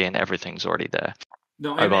token ID and everything's already there.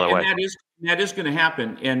 No, and that is going to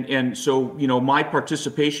happen. And so, my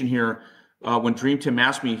participation here, when Dream Team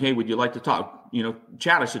asked me, hey, would you like to talk,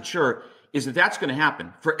 chat, I said, sure, is that's going to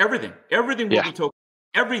happen for everything. Everything will be token,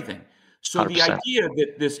 everything. So 100%. The idea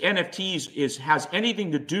that this NFTs has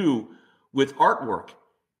anything to do with artwork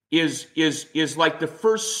is like the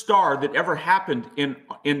first star that ever happened in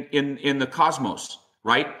the cosmos,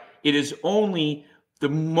 right? It is only the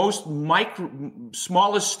most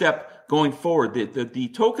smallest step going forward. The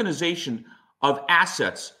tokenization of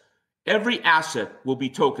assets, every asset will be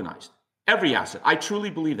tokenized. Every asset. I truly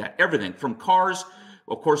believe that. Everything from cars.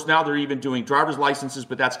 Of course, now they're even doing driver's licenses,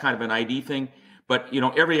 but that's kind of an ID thing. But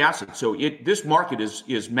every asset. So this market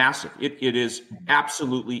is massive. It is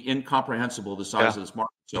absolutely incomprehensible, the size of this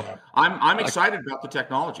market. So I'm excited about the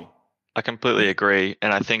technology. I completely agree,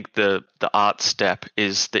 and I think the art step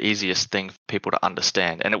is the easiest thing for people to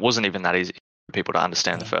understand, and it wasn't even that easy for people to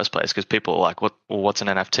understand in the first place because people are like, what's an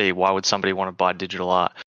NFT? Why would somebody want to buy digital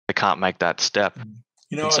art? They can't make that step.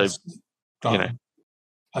 I'd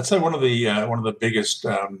say one of the biggest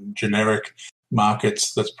generic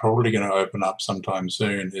markets that's probably going to open up sometime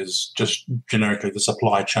soon is just generically the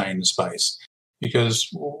supply chain space. Because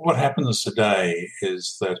what happens today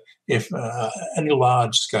is that if any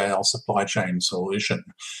large-scale supply chain solution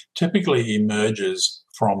typically emerges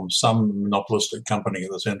from some monopolistic company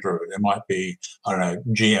at the center of it. It might be,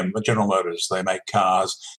 GM, General Motors. They make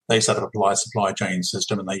cars. They set up a supply chain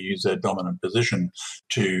system and they use their dominant position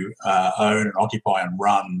to own and occupy and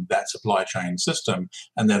run that supply chain system.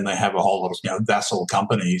 And then they have a whole lot of vassal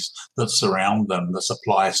companies that surround them, that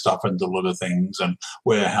supply stuff and deliver things and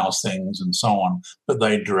warehouse things and so on. But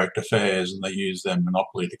they direct affairs and they use their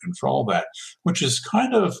monopoly to control that, which is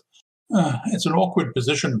kind of it's an awkward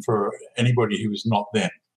position for anybody who is not them.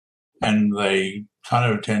 And they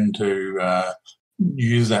kind of tend to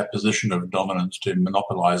use that position of dominance to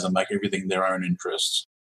monopolize and make everything their own interests.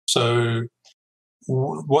 So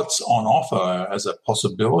what's on offer as a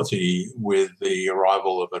possibility with the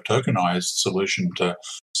arrival of a tokenized solution to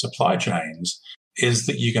supply chains is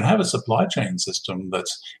that you can have a supply chain system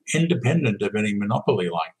that's independent of any monopoly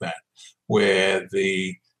like that, where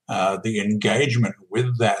the engagement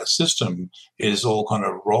with that system is all kind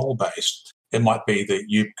of role based. It might be that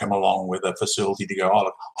you come along with a facility to go, oh,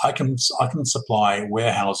 look, I can supply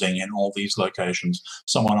warehousing in all these locations.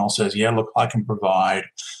 Someone else says, yeah, look, I can provide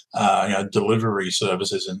delivery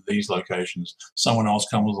services in these locations. Someone else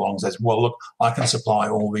comes along and says, well, look, I can supply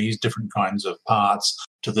all these different kinds of parts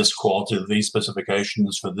to this quality, to these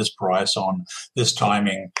specifications for this price on this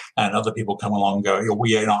timing. And other people come along and go,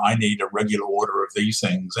 I need a regular order of these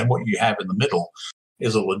things. And what you have in the middle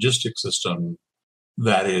is a logistics system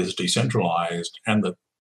that is decentralized and that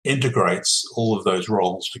integrates all of those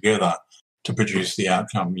roles together to produce the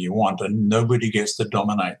outcome you want. And nobody gets to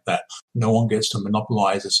dominate that. No one gets to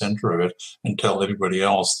monopolize the center of it and tell everybody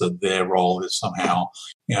else that their role is somehow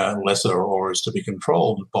lesser or is to be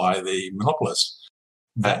controlled by the monopolist.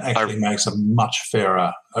 That actually makes a much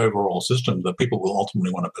fairer overall system that people will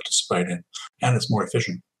ultimately want to participate in, and it's more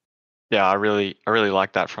efficient. Yeah, I really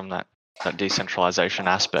like that from that decentralization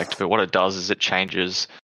aspect. But what it does is it changes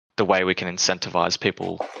the way we can incentivize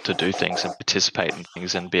people to do things and participate in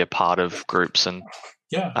things and be a part of groups. And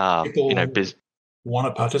people want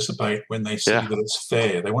to participate when they see that it's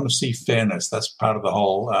fair. They want to see fairness. That's part of the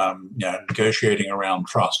whole negotiating around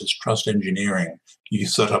trust. It's trust engineering. You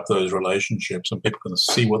set up those relationships and people can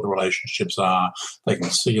see what the relationships are. They can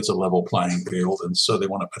see it's a level playing field, and so they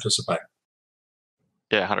want to participate.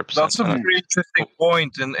 Yeah, 100%. That's a very interesting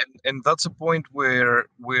point, and that's a point where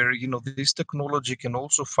this technology can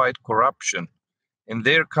also fight corruption. And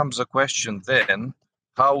there comes a question then,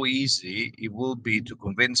 how easy it will be to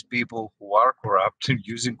convince people who are corrupt and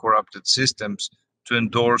using corrupted systems to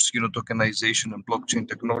endorse tokenization and blockchain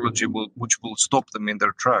technology, which will stop them in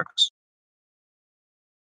their tracks.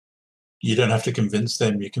 You don't have to convince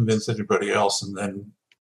them, you convince everybody else, and then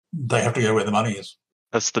they have to go where the money is.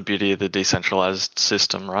 That's the beauty of the decentralized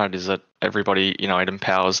system, right? Is that everybody, it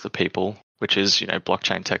empowers the people, which is,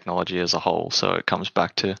 blockchain technology as a whole. So it comes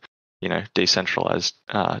back to, decentralized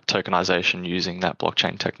tokenization using that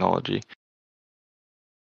blockchain technology.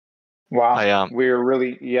 Wow.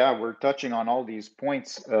 We're touching on all these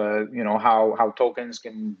points, how tokens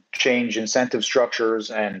can change incentive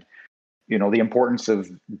structures and, the importance of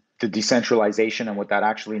the decentralization and what that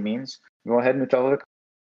actually means. Go ahead, Tokel.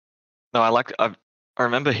 No, I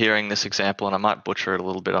remember hearing this example, and I might butcher it a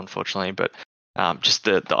little bit, unfortunately, but just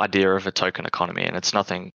the idea of a token economy, and it's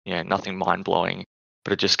nothing mind-blowing,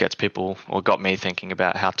 but it just gets people, or got me thinking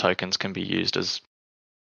about how tokens can be used as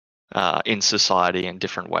in society in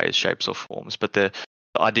different ways, shapes, or forms. But the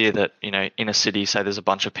idea that, in a city, say there's a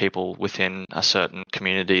bunch of people within a certain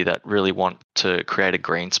community that really want to create a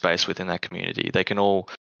green space within that community. They can all,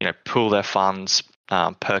 pool their funds,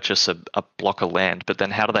 purchase a block of land, but then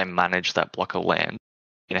how do they manage that block of land?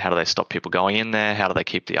 How do they stop people going in there? How do they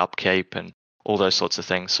keep the upkeep and all those sorts of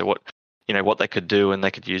things? So what they could do, and they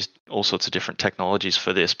could use all sorts of different technologies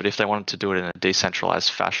for this, but if they wanted to do it in a decentralized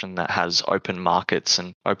fashion that has open markets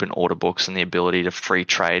and open order books and the ability to free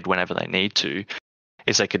trade whenever they need to,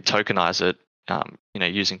 is they could tokenize it,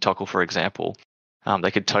 using Tokel, for example.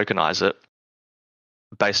 They could tokenize it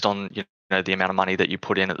based on, the amount of money that you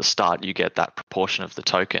put in at the start, you get that proportion of the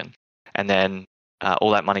token. And then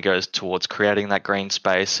all that money goes towards creating that green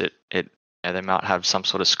space. They might have some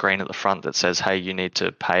sort of screen at the front that says, hey, you need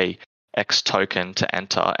to pay X token to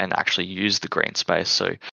enter and actually use the green space.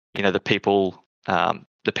 So, the people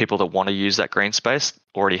that want to use that green space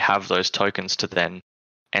already have those tokens to then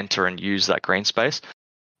enter and use that green space.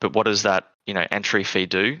 But what does that, entry fee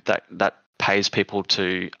do? That pays people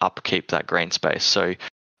to upkeep that green space. So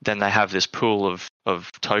then they have this pool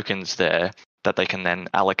of tokens there that they can then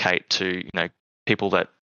allocate to, people that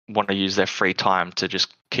want to use their free time to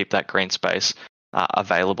just keep that green space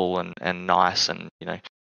available and nice and,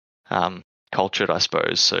 cultured, I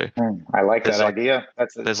suppose. So I like that idea.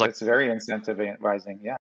 That's very incentivizing.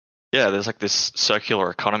 Yeah. Yeah, there's like this circular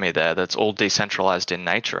economy there that's all decentralized in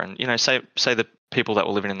nature. And, say the people that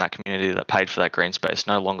were living in that community that paid for that green space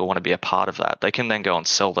no longer want to be a part of that. They can then go and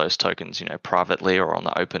sell those tokens, privately or on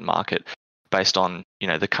the open market based on,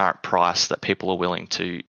 the current price that people are willing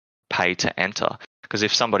to pay to enter. Because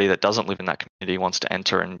if somebody that doesn't live in that community wants to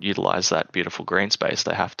enter and utilize that beautiful green space,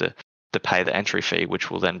 they have to pay the entry fee, which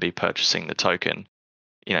will then be purchasing the token,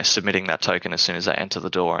 submitting that token as soon as they enter the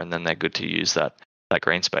door, and then they're good to use that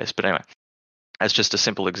green space. But anyway, as just a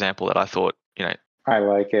simple example that I thought, I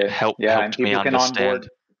like it. Helped me understand.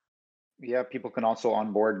 Yeah, people can also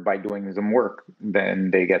onboard by doing some work.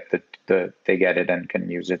 Then they get they get it and can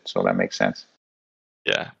use it. So that makes sense.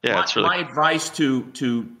 Yeah, it's really. My advice to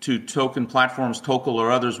token platforms, Tokel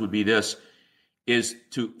or others, would be this: is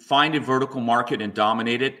to find a vertical market and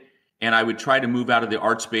dominate it. And I would try to move out of the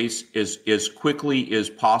art space as quickly as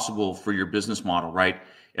possible for your business model. Right?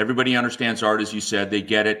 Everybody understands art, as you said. They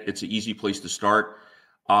get it. It's an easy place to start.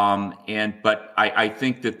 But I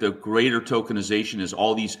think that the greater tokenization is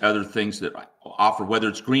all these other things that offer, whether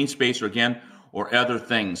it's green space or other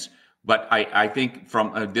things. But I think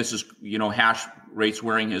from this is, Hash Rate's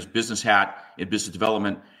wearing his business hat in business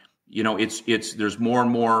development. There's more and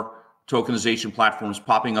more tokenization platforms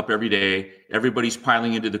popping up every day. Everybody's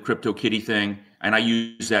piling into the crypto kitty thing. And I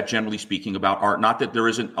use that generally speaking about art. Not that there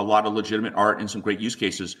isn't a lot of legitimate art and some great use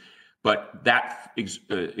cases, but that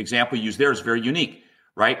example used there is very unique.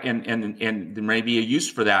 Right. And there may be a use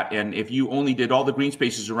for that. And if you only did all the green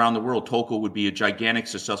spaces around the world, Tokel would be a gigantic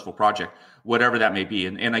successful project, whatever that may be.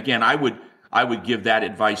 And again, I would give that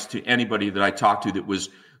advice to anybody that I talked to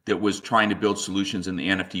that was trying to build solutions in the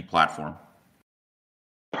NFT platform.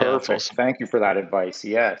 Perfect. Yeah, awesome. Thank you for that advice.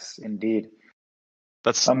 Yes, indeed.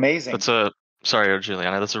 That's amazing. Sorry,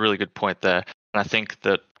 Juliana, that's a really good point there. And I think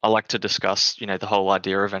that I like to discuss, the whole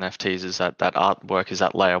idea of NFTs is that artwork is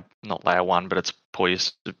that not layer one, but it's poor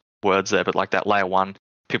use of words there, but like that layer one,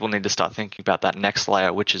 people need to start thinking about that next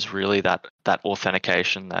layer, which is really that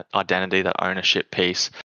authentication, that identity, that ownership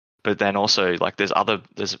piece. But then also like there's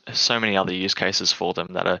so many other use cases for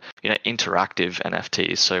them that are, interactive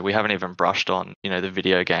NFTs. So we haven't even brushed on, the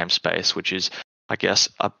video game space, which is, I guess,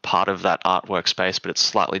 a part of that artwork space, but it's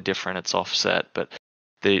slightly different. It's offset, but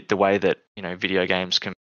the way that video games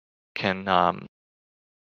can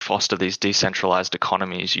foster these decentralized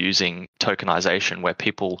economies using tokenization, where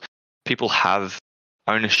people have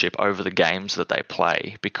ownership over the games that they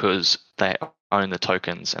play because they own the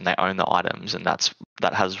tokens and they own the items, and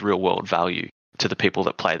that has real world value to the people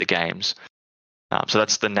that play the games. So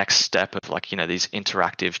that's the next step of these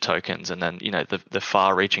interactive tokens, and then the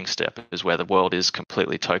far-reaching step is where the world is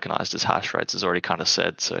completely tokenized, as Hash Rates has already kind of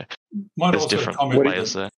said. So there's different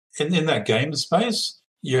layers there. In that game space,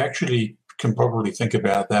 you actually can probably think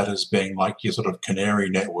about that as being like your sort of canary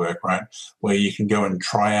network, right? Where you can go and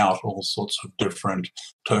try out all sorts of different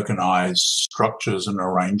tokenized structures and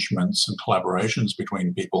arrangements and collaborations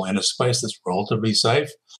between people in a space that's relatively safe.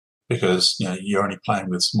 Because you're only playing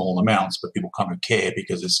with small amounts, but people kind of care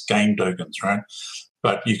because it's game tokens, right?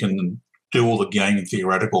 But you can do all the game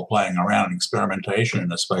theoretical playing around and experimentation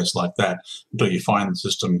in a space like that until you find the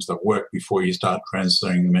systems that work before you start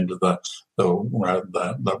transferring them into the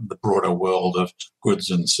broader world of goods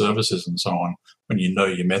and services and so on. When you know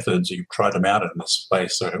your methods, you've tried them out in this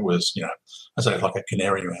space. So it was, I say like a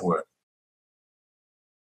canary network.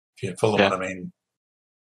 If you follow what I mean,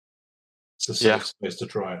 it's a safe space to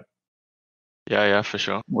try it. Yeah, for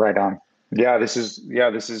sure. Right on. Yeah, this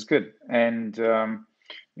is good. And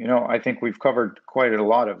I think we've covered quite a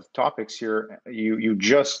lot of topics here. You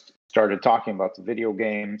just started talking about the video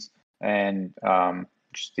games and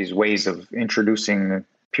just these ways of introducing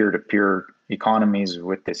peer-to-peer economies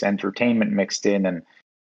with this entertainment mixed in. And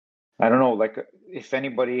I don't know, like if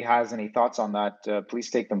anybody has any thoughts on that, please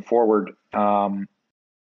take them forward.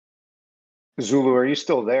 Zulu, are you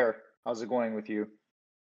still there? How's it going with you?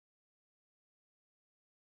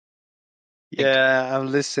 Yeah,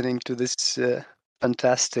 I'm listening to this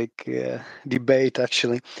fantastic debate,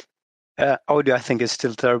 actually. Audio, I think, is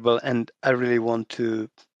still terrible, and I really want to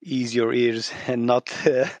ease your ears and not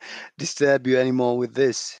disturb you anymore with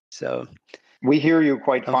this. So we hear you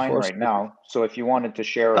quite fine right now. So if you wanted to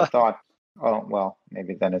share a thought,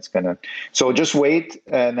 maybe then it's gonna. So just wait,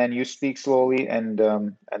 and then you speak slowly, and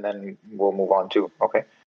then we'll move on too. Okay.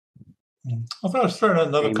 I thought I was throwing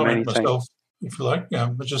another comment myself, if you like. I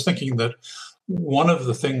was just thinking that one of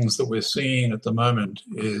the things that we're seeing at the moment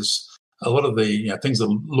is a lot of the things that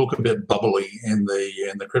look a bit bubbly in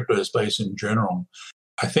the crypto space in general,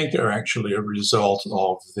 I think are actually a result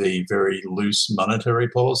of the very loose monetary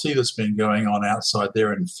policy that's been going on outside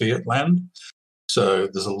there in fiat land. So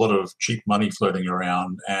there's a lot of cheap money floating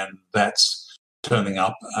around, and that's turning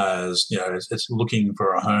up as, it's looking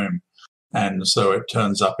for a home. And so it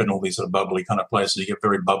turns up in all these sort of bubbly kind of places. You get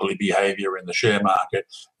very bubbly behavior in the share market,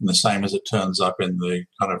 and the same as it turns up in the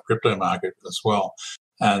kind of crypto market as well.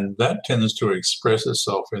 And that tends to express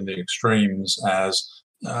itself in the extremes as,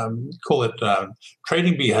 call it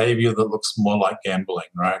trading behavior that looks more like gambling,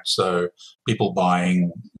 right? So people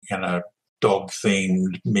buying,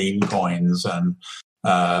 dog-themed meme coins and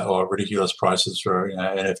or ridiculous prices for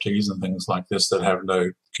NFTs and things like this that have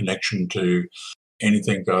no connection to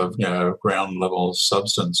anything of ground level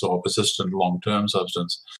substance or persistent long-term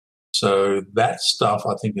substance. So that stuff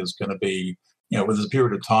I think is going to be, there's a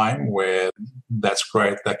period of time where that's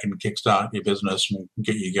great, that can kickstart your business and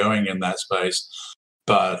get you going in that space.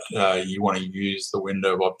 But you want to use the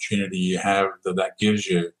window of opportunity you have that gives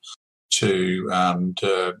you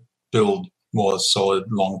to build more solid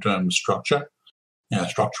long-term structure,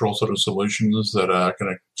 structural sort of solutions that are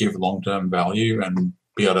going to give long-term value and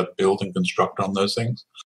be able to build and construct on those things.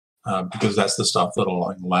 Because that's the stuff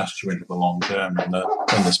that'll last you into the long term when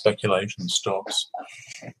the speculation stops.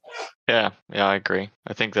 Yeah, I agree.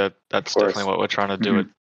 I think that's definitely what we're trying to do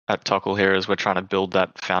at Tokel here, is we're trying to build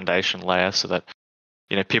that foundation layer so that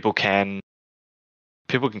people can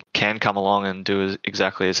come along and do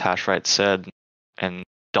exactly as Hashrate said and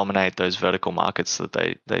dominate those vertical markets that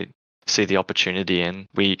they see the opportunity in.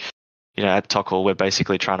 We at Tokel, we're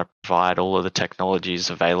basically trying to provide all of the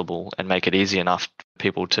technologies available and make it easy enough for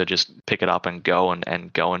people to just pick it up and go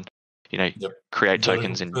and create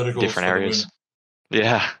tokens in different areas.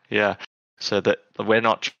 Yeah. So that we're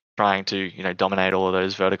not trying to dominate all of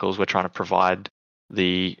those verticals. We're trying to provide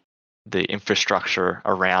the infrastructure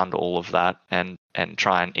around all of that and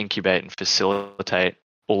try and incubate and facilitate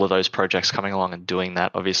all of those projects coming along and doing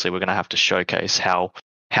that. Obviously, we're going to have to showcase how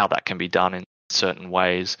that can be done in certain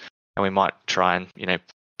ways, and we might try and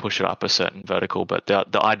push it up a certain vertical. But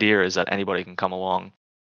the idea is that anybody can come along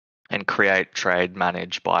and create, trade,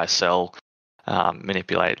 manage, buy, sell,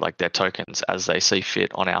 manipulate like their tokens as they see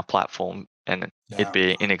fit on our platform, and it'd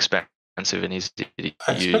be inexpensive and easy to use.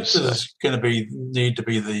 I expect there's going to need to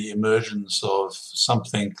be the emergence of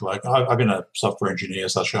something like, I've been a software engineer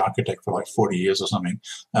 / architect for like 40 years or something.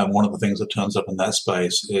 One of the things that turns up in that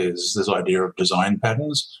space is this idea of design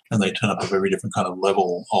patterns, and they turn up at a very different kind of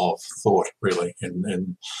level of thought, really,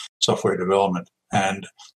 in software development. And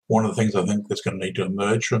one of the things I think that's going to need to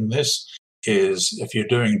emerge from this is, if you're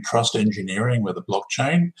doing trust engineering with a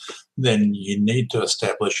blockchain, then you need to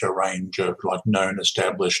establish a range of known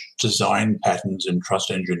established design patterns in trust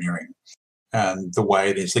engineering. And the way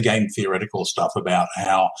it is, the game theoretical stuff about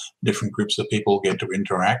how different groups of people get to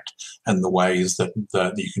interact and the ways that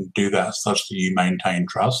you can do that such that you maintain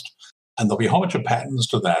trust. And there'll be a whole bunch of patterns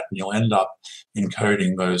to that, and you'll end up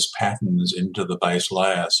encoding those patterns into the base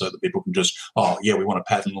layer so that people can just, we want a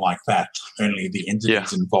pattern like that. Only the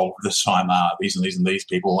entities involved this time are these and these and these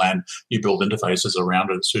people, and you build interfaces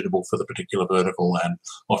around it suitable for the particular vertical, and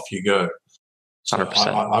off you go. So 100%.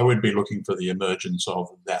 I would be looking for the emergence of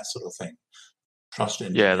that sort of thing. Trust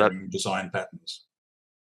engineering, design patterns.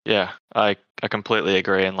 Yeah, I completely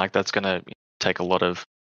agree, and that's going to take a lot of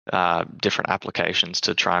different applications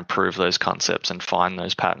to try and prove those concepts and find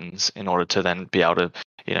those patterns in order to then be able to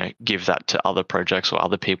give that to other projects or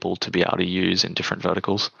other people to be able to use in different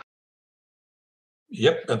verticals.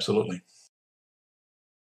 Yep, absolutely.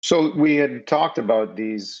 So we had talked about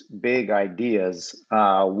these big ideas.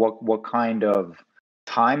 What kind of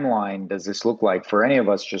timeline does this look like for any of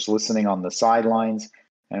us just listening on the sidelines?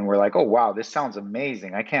 And we're like, oh wow, this sounds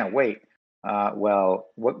amazing, I can't wait. Well,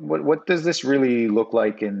 what does this really look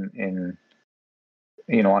like in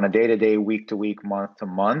on a day-to-day, week-to-week,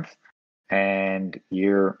 month-to-month, and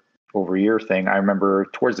year-over-year thing? I remember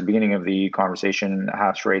towards the beginning of the conversation,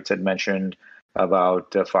 Hashrates had mentioned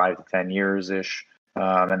about 5 to 10 years ish,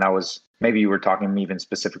 and that was, maybe you were talking even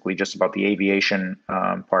specifically just about the aviation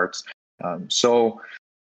parts. So,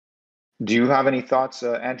 do you have any thoughts,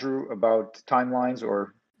 Andrew, about timelines,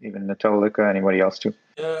 or even Natolika, anybody else too?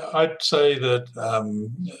 Yeah, I'd say that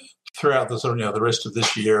throughout the rest of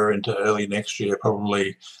this year into early next year,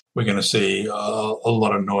 probably we're going to see a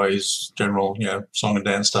lot of noise, general song and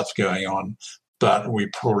dance stuff going on, but we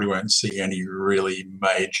probably won't see any really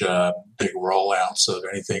major big rollouts of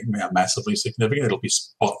anything massively significant. It'll be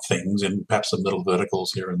spot things in perhaps some little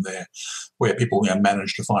verticals here and there where people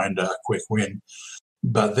manage to find a quick win.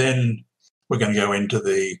 But then we're going to go into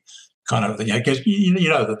the kind of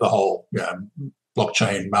that the whole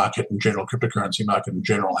blockchain market in general, cryptocurrency market in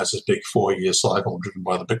general, has this big 4-year cycle driven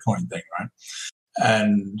by the Bitcoin thing, right?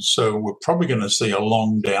 And so we're probably going to see a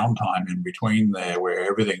long downtime in between there where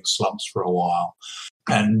everything slumps for a while.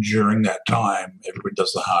 And during that time, everybody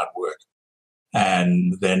does the hard work.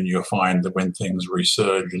 And then you'll find that when things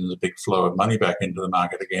resurge and there's a big flow of money back into the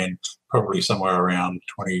market again, probably somewhere around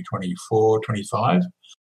 2024, 25,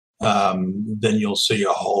 then you'll see a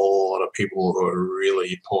whole lot of people who are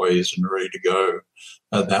really poised and ready to go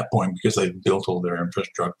at that point because they've built all their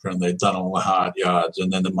infrastructure and they've done all the hard yards,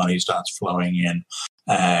 and then the money starts flowing in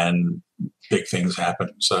and big things happen.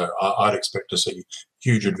 So I'd expect to see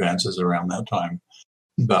huge advances around that time.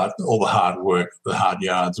 but all the hard work, the hard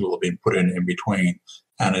yards will have been put in between,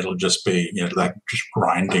 and it'll just be, like just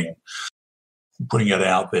grinding, putting it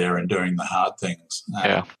out there and doing the hard things.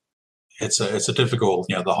 Yeah. It's a difficult,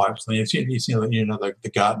 the hype. You see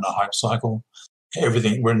the Gartner hype cycle.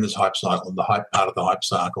 Everything, we're in this hype cycle, the hype part of the hype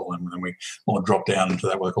cycle, and then we all drop down into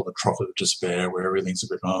that what they call the trough of despair, where everything's a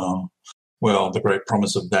bit, well, the great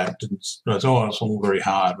promise of that it's all very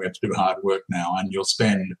hard. We have to do hard work now, and you'll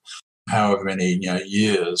spend however many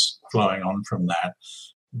years flowing on from that,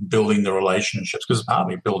 building the relationships, because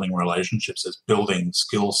partly building relationships is building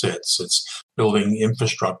skill sets, it's building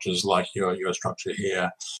infrastructures like your structure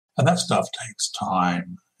here, and that stuff takes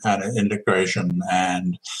time and integration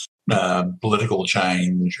and political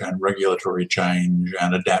change and regulatory change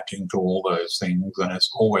and adapting to all those things, and it's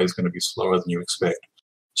always going to be slower than you expect.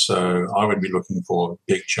 So I would be looking for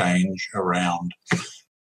big change around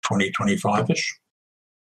 2025-ish.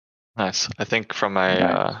 Nice. I think from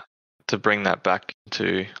a to bring that back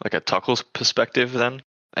to like a Tokel's perspective then,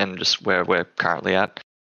 and just where we're currently at,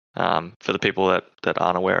 for the people that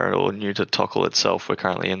aren't aware or new to Tokel itself, we're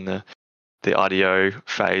currently in the IDO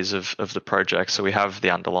phase of the project. So we have the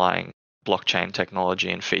underlying blockchain technology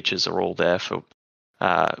and features are all there for,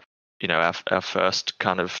 our first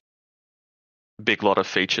kind of big lot of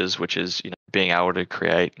features, which is, being able to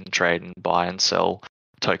create and trade and buy and sell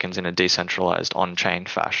tokens in a decentralized on-chain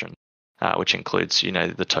fashion, which includes,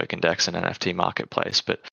 the token dex and NFT marketplace.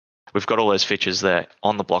 But we've got all those features there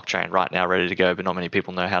on the blockchain right now, ready to go, but not many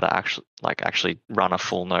people know how to actually run a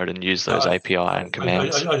full node and use those API and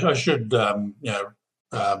commands. I should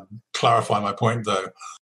clarify my point though.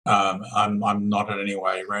 I'm not in any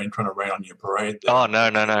way trying to rain on your parade there. Oh no.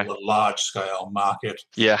 A large scale market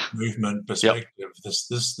movement perspective. Yep.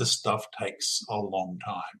 This stuff takes a long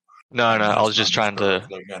time. No, I was just trying to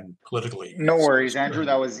and politically. No worries, Andrew.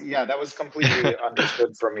 That was completely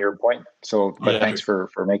understood from your point. So, but thanks for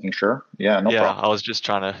making sure. Yeah, no problem. I was just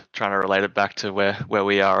trying to relate it back to where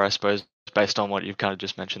we are, I suppose, based on what you've kind of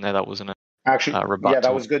just mentioned there. That wasn't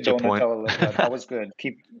that was good, Donatello. That was good.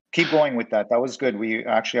 Keep going with that. That was good.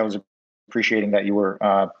 I was appreciating that you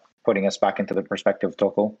were putting us back into the perspective of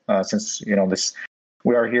Tokel, since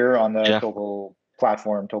we are here on the Tokel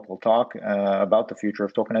platform, Tokel Talk, about the future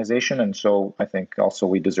of tokenization, and so I think also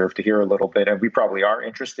we deserve to hear a little bit, and we probably are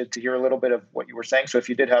interested to hear a little bit of what you were saying. So if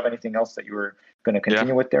you did have anything else that you were going to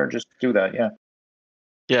continue with there, just do that.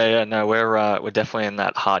 Yeah. No, we're definitely in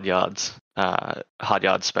that hard yard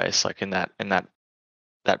space, like in that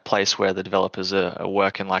place where the developers are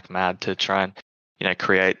working like mad to try and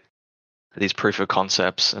create these proof of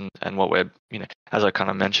concepts, and what we're as I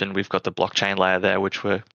kind of mentioned, we've got the blockchain layer there, which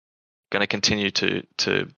we're going to continue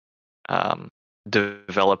to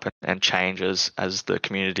develop and change as the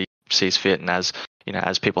community sees fit, and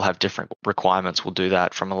as people have different requirements, we'll do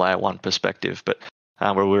that from a layer 1 perspective. But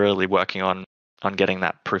we're really working on getting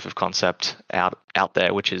that proof of concept out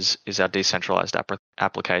there, which is our decentralized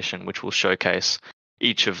application, which will showcase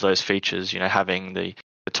each of those features. Having the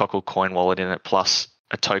Tokel coin wallet in it, plus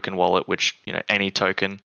a token wallet, which any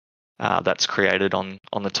token that's created on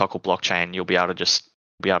the Tokel blockchain, you'll be able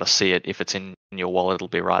to see it. If it's in your wallet, it'll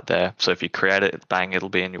be right there. So if you create it, bang, it'll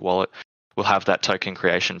be in your wallet. We'll have that token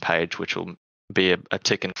creation page, which will be a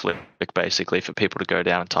tick and flick basically for people to go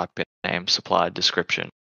down and type in name, supply, description,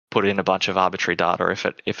 put in a bunch of arbitrary data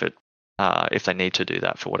if they need to do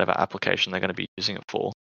that for whatever application they're going to be using it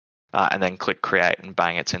for, and then click create and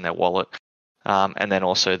bang, it's in their wallet. And then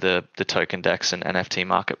also the token dex and NFT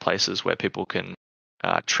marketplaces where people can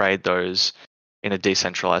trade those in a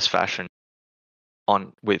decentralized fashion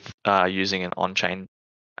with using an on-chain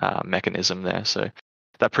mechanism there. So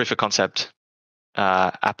that proof of concept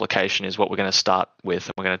application is what we're going to start with,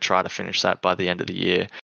 and we're going to try to finish that by the end of the year.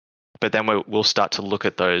 But then we'll start to look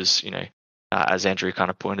at those, as Andrew kind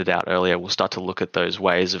of pointed out earlier, we'll start to look at those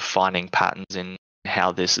ways of finding patterns in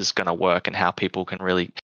how this is going to work and how people can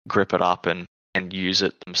really grip it up and use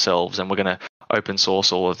it themselves. And we're going to open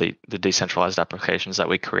source all of the decentralized applications that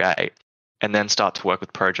we create, and then start to work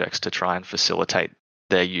with projects to try and facilitate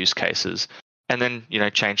their use cases. And then,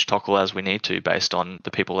 change Tokel as we need to based on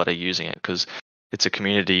the people that are using it, because it's a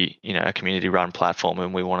community run platform,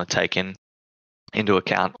 and we want to take into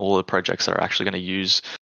account all the projects that are actually going to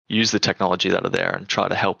use the technology that are there and try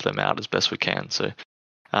to help them out as best we can. So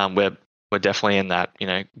we're definitely in that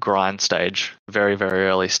grind stage, very, very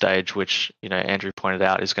early stage, which Andrew pointed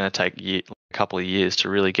out is going to take a couple of years to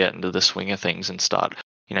really get into the swing of things and start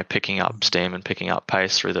picking up steam and picking up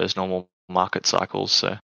pace through those normal market cycles.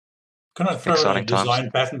 So can I throw a design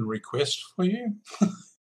pattern request for you?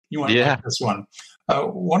 You won't like this one.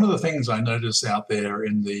 One of the things I notice out there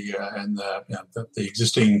in the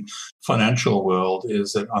existing financial world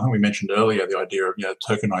is that I think we mentioned earlier the idea of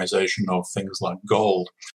tokenization of things like gold.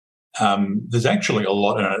 There's actually a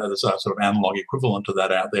lot. There's a sort of analog equivalent to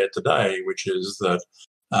that out there today, which is that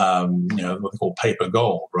what they call paper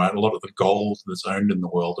gold, right? A lot of the gold that's owned in the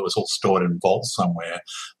world, it was all stored in vaults somewhere,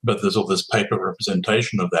 but there's all this paper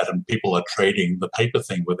representation of that, and people are trading the paper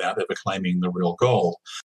thing without ever claiming the real gold.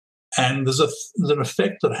 And there's an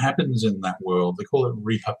effect that happens in that world. They call it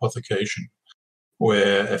rehypothecation,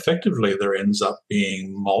 where effectively there ends up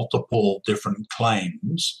being multiple different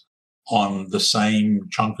claims on the same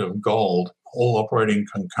chunk of gold, all operating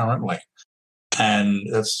concurrently. And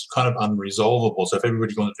it's kind of unresolvable. So if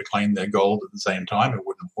everybody wanted to claim their gold at the same time, it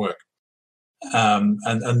wouldn't work.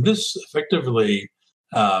 And this effectively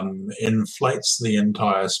inflates the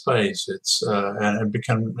entire space. And it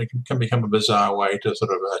can become a bizarre way to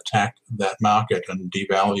sort of attack that market and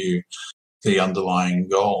devalue the underlying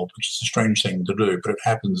gold, which is a strange thing to do, but it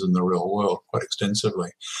happens in the real world quite extensively.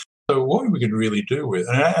 So what we could really do with,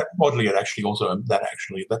 and oddly,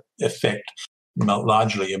 that effect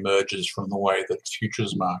largely emerges from the way that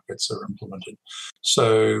futures markets are implemented.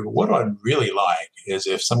 So what I'd really like is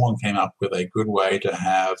if someone came up with a good way to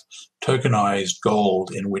have tokenized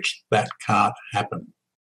gold in which that can't happen,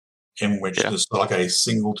 in which there's like a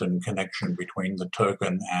singleton connection between the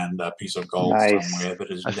token and a piece of gold somewhere that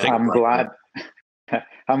is.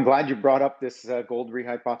 I'm glad you brought up this gold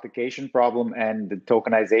rehypothecation problem and the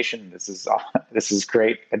tokenization. This is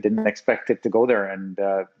great. I didn't expect it to go there, and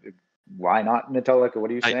why not, Natolika?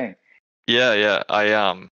 What are you saying? Yeah.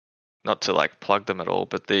 I not to like plug them at all,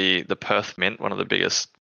 but the Perth Mint, one of the biggest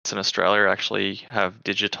in Australia, actually have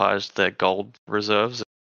digitized their gold reserves.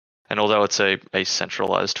 And although it's a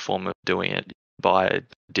centralized form of doing it, buy a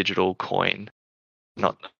digital coin.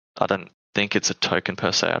 I don't think it's a token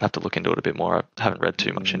per se. I'd have to look into it a bit more. I haven't read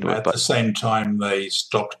too much into it. At the same time, they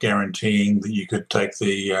stopped guaranteeing that you could take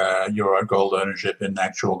your gold ownership in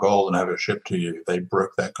actual gold and have it shipped to you. They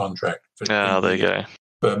broke that contract. There you go.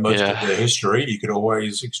 For most of their history, you could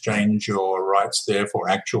always exchange your rights there for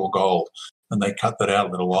actual gold, and they cut that out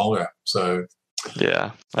a little while ago. So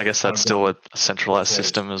yeah, I guess that's still a centralized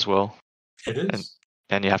system as well. It is.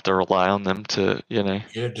 And you have to rely on them to, Yeah,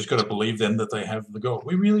 just got to believe then that they have the gold.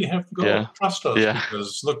 We really have the gold. Yeah. Trust us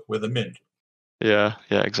because, look, we're the mint. Yeah,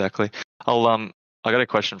 exactly. I got a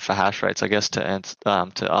question for hash rates, I guess, to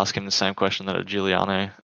ask him the same question that Giuliano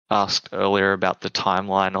asked earlier about the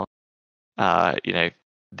timeline on,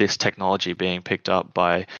 this technology being picked up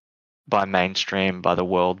by mainstream, by the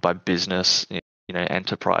world, by business,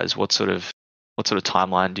 enterprise. What sort of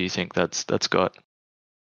timeline do you think that's got?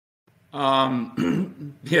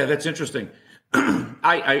 Yeah, that's interesting.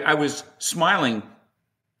 I was smiling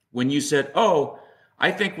when you said, "Oh,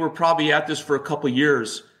 I think we're probably at this for a couple of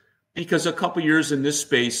years," because a couple of years in this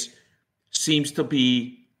space seems to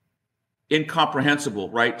be incomprehensible,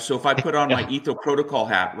 right? So if I put on my Etho protocol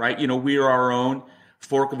hat, right, we are our own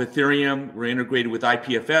fork of Ethereum. We're integrated with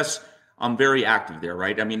IPFS. I'm very active there,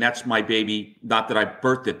 right? I mean, that's my baby. Not that I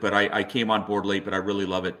birthed it, but I came on board late, but I really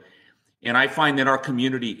love it. And I find that our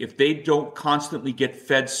community, if they don't constantly get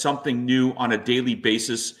fed something new on a daily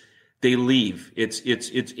basis, they leave. It's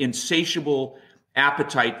insatiable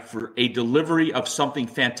appetite for a delivery of something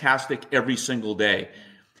fantastic every single day,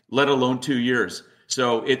 let alone 2 years.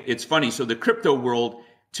 So it's funny. So the crypto world,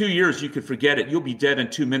 2 years, you could forget it. You'll be dead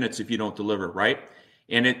in 2 minutes if you don't deliver, right?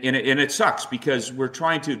 And it sucks because we're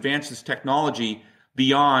trying to advance this technology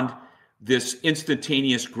beyond this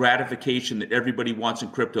instantaneous gratification that everybody wants in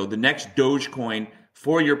crypto. The next Dogecoin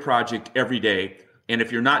for your project every day. And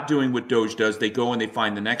if you're not doing what Doge does, they go and they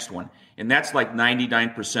find the next one. And that's like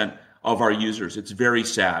 99% of our users. It's very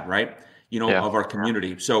sad, right? Of our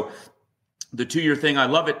community. So the 2-year thing, I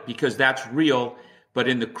love it because that's real. But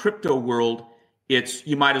in the crypto world,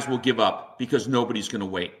 you might as well give up because nobody's going to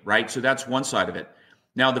wait, right? So that's one side of it.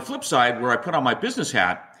 Now, the flip side, where I put on my business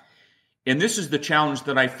hat, and this is the challenge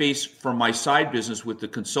that I face for my side business with the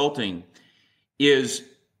consulting, is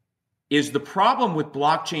the problem with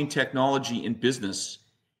blockchain technology in business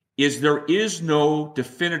is there is no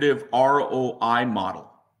definitive ROI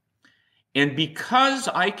model. And because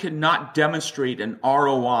I cannot demonstrate an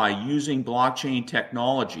ROI using blockchain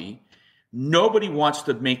technology, nobody wants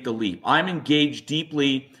to make the leap. I'm engaged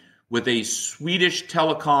deeply with a Swedish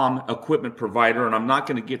telecom equipment provider, and I'm not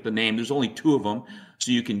going to get the name. There's only 2 of them,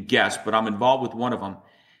 so you can guess, but I'm involved with one of them.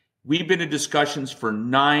 We've been in discussions for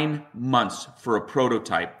 9 months for a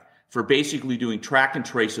prototype for basically doing track and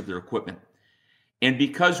trace of their equipment. And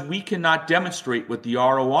because we cannot demonstrate what the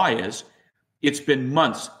ROI is, It's been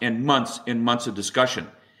months and months and months of discussion.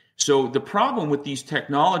 So the problem with these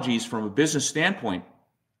technologies from a business standpoint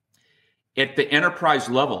at the enterprise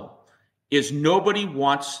level is nobody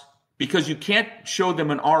wants, because you can't show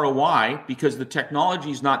them an ROI because the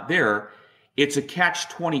technology is not there. It's a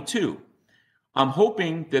catch-22. I'm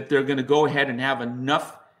hoping that they're going to go ahead and have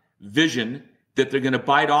enough vision that they're going to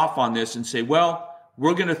bite off on this and say, well,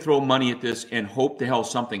 we're going to throw money at this and hope the hell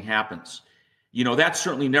something happens. That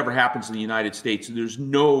certainly never happens in the United States. There's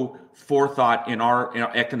no forethought in our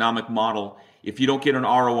economic model. If you don't get an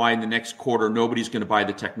ROI in the next quarter, nobody's going to buy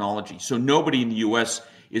the technology. So nobody in the U.S.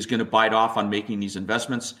 is going to bite off on making these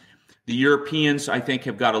investments. The Europeans, I think,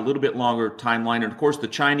 have got a little bit longer timeline. And of course, the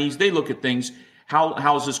Chinese, they look at things,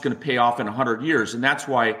 how is this going to pay off in 100 years? And that's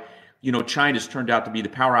why, China's turned out to be the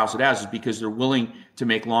powerhouse it has, is because they're willing to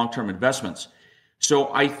make long-term investments.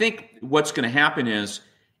 So I think what's going to happen is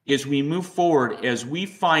we move forward, as we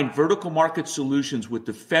find vertical market solutions with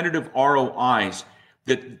definitive ROIs,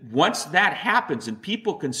 that once that happens and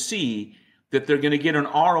people can see that they're going to get an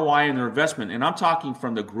ROI in their investment, and I'm talking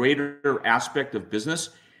from the greater aspect of business,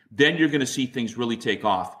 then you're going to see things really take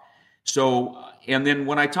off. So, and then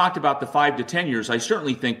when I talked about the 5 to 10 years, I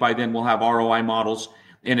certainly think by then we'll have ROI models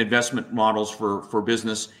and investment models for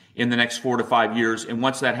business in the next 4 to 5 years. And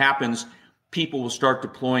once that happens, people will start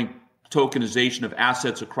deploying tokenization of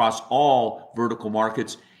assets across all vertical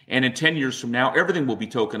markets. And in 10 years from now, everything will be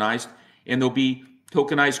tokenized, and there'll be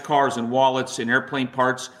tokenized cars and wallets and airplane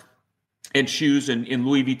parts and shoes and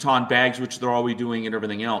Louis Vuitton bags, which they're already doing, and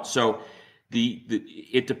everything else. So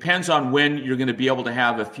it depends on when you're going to be able to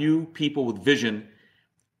have a few people with vision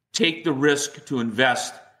take the risk to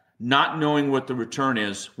invest, not knowing what the return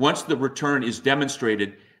is. Once the return is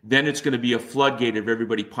demonstrated, then it's going to be a floodgate of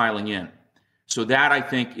everybody piling in. So that, I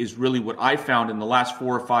think, is really what I found in the last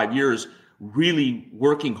 4 or 5 years, really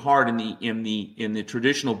working hard in the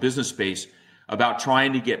traditional business space about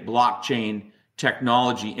trying to get blockchain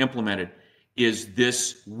technology implemented, is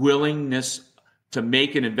this willingness to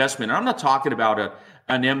make an investment. And I'm not talking about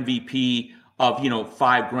an MVP of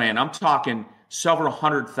 $5,000. I'm talking several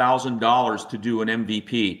 $100,000 to do an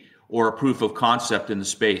MVP or a proof of concept in the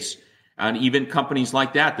space. And even companies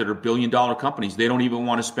like that are billion-dollar companies, they don't even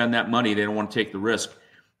want to spend that money. They don't want to take the risk.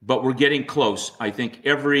 But we're getting close. I think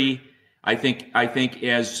as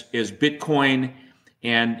Bitcoin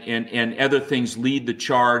and other things lead the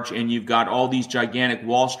charge, and you've got all these gigantic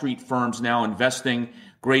Wall Street firms now investing,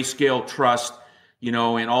 Grayscale Trust,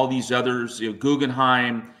 and all these others,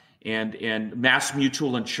 Guggenheim and Mass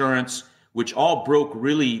Mutual Insurance, which all broke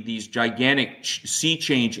really these gigantic sea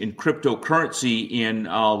change in cryptocurrency in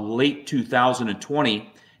late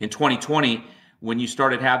 2020, in 2020, when you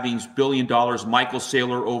started having these $1 billion, Michael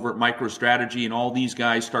Saylor over at MicroStrategy and all these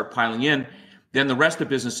guys start piling in. Then the rest of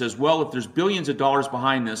business says, well, if there's billions of dollars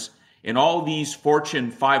behind this and all these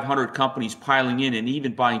Fortune 500 companies piling in and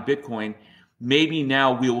even buying Bitcoin, maybe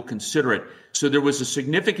now we will consider it. So there was a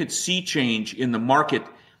significant sea change in the market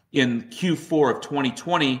in Q4 of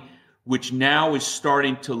 2020, which now is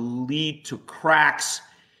starting to lead to cracks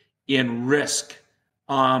in risk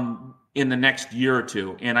in the next year or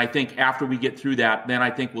two. And I think after we get through that, then I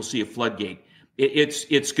think we'll see a floodgate.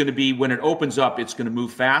 It's going to be, when it opens up, it's going to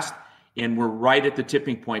move fast, and we're right at the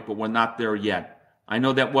tipping point, but we're not there yet. I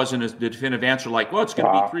know that wasn't a definitive answer, like, well, it's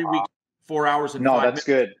going to be 3 weeks, 4 hours, and 5 minutes. No, that's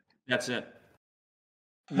good. That's it.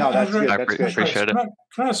 No, that's good. I That's good. appreciate it.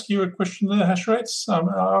 Can I ask you a question there, Hashrates?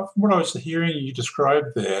 What I was hearing you describe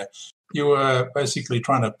there, you were basically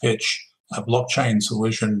trying to pitch a blockchain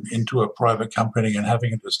solution into a private company and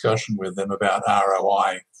having a discussion with them about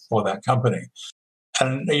ROI for that company.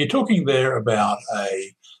 And are you talking there about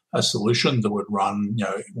a solution that would run,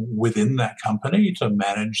 within that company to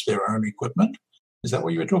manage their own equipment? Is that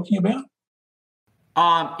what you were talking about?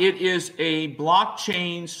 It is a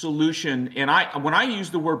blockchain solution, and when I use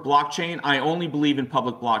the word blockchain, I only believe in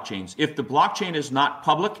public blockchains. If the blockchain is not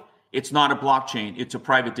public, it's not a blockchain; it's a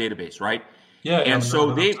private database, right? Yeah. And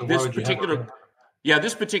so this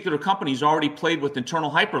particular company's already played with internal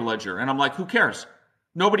Hyperledger, and I'm like, who cares?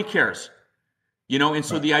 Nobody cares, And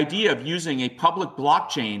so the idea of using a public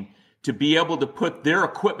blockchain to be able to put their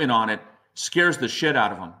equipment on it scares the shit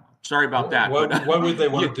out of them. Sorry about that. Why would they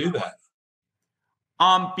want to do that?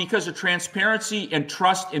 Because of transparency and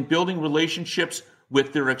trust in building relationships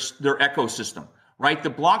with their ecosystem, right? The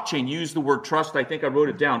blockchain, use the word trust. I think I wrote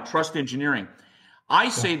it down, trust engineering. I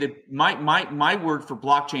say that my word for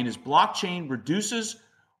blockchain is blockchain reduces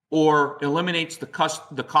or eliminates the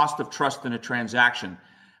cost of trust in a transaction.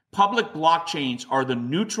 Public blockchains are the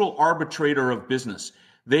neutral arbitrator of business.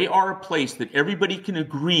 They are a place that everybody can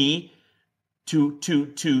agree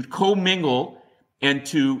to commingle and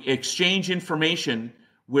to exchange information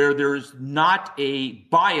where there's not a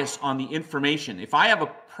bias on the information. If I have a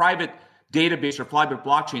private database or private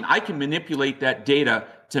blockchain, I can manipulate that data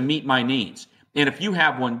to meet my needs. And if you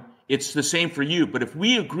have one, it's the same for you. But if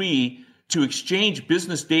we agree to exchange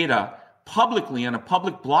business data publicly on a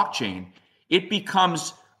public blockchain, it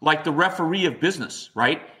becomes like the referee of business,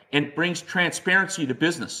 right? And brings transparency to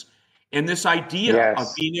business. And this idea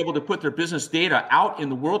of being able to put their business data out in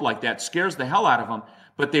the world like that scares the hell out of them.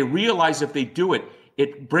 But they realize if they do it,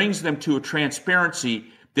 it brings them to a transparency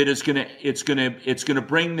that is gonna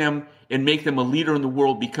bring them and make them a leader in the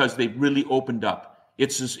world because they've really opened up.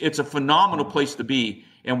 It's a phenomenal place to be,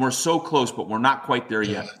 and we're so close, but we're not quite there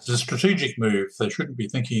yet. It's a strategic move. They shouldn't be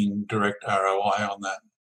thinking direct ROI on that.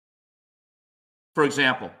 For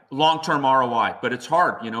example, long-term ROI, but it's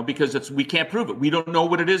hard, because we can't prove it. We don't know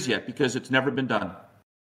what it is yet because it's never been done.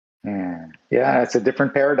 Yeah, it's a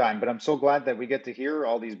different paradigm, but I'm so glad that we get to hear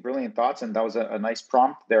all these brilliant thoughts, and that was a nice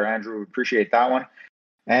prompt there, Andrew. Appreciate that one.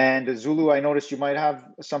 And Zulu, I noticed you might have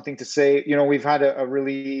something to say. We've had a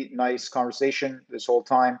really nice conversation this whole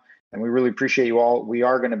time, and we really appreciate you all. We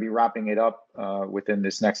are going to be wrapping it up within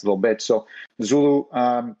this next little bit. So Zulu,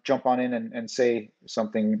 jump on in and say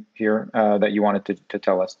something here that you wanted to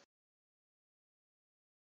tell us.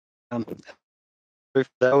 With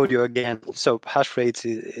the audio again, so hash rate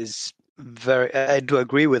is very, I do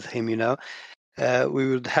agree with him, we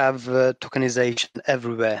would have tokenization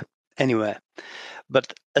everywhere, anywhere.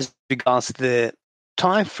 But as regards the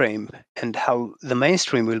time frame and how the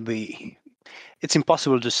mainstream will be, it's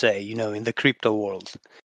impossible to say, in the crypto world.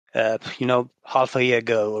 Half a year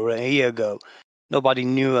ago or a year ago, nobody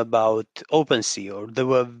knew about OpenSea, or there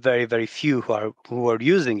were very, very few who were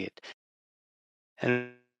using it.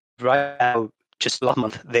 And right now, just last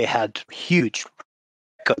month, they had huge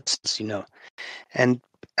records, and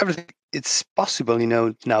everything, it's possible,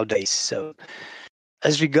 nowadays. So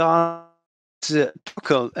as regards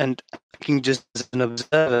Tokel, and just as an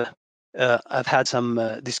observer, I've had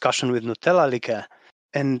some discussion with Nutella Liquor,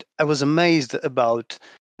 and I was amazed about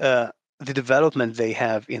the development they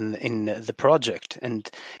have in the project, and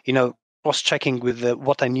cross-checking with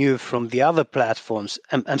what I knew from the other platforms.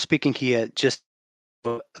 I'm speaking here just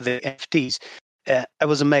for the NFTs. I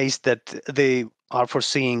was amazed that they are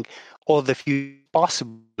foreseeing all the few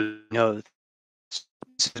possible. This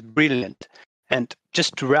is brilliant. And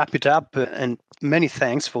just to wrap it up, and many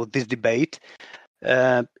thanks for this debate.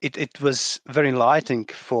 It was very enlightening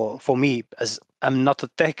for me, as I'm not a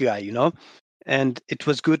tech guy, and it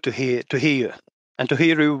was good to hear you and to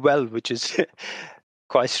hear you well, which is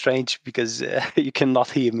quite strange because you cannot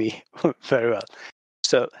hear me very well.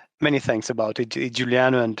 So many thanks about it,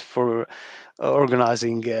 Giuliano, and for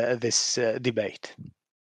organizing this debate.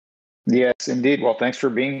 Yes, indeed. Well, thanks for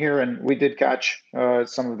being here. And we did catch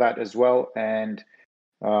some of that as well. And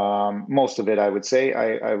most of it, I would say,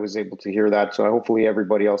 I was able to hear that. So hopefully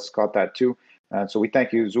everybody else caught that too. So we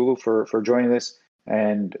thank you, Zulu, for joining this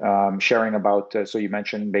and sharing about, so you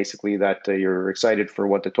mentioned basically that you're excited for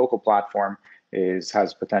what the Tokel platform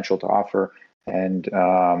has potential to offer. And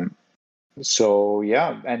so,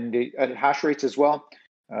 yeah, and hash rates as well.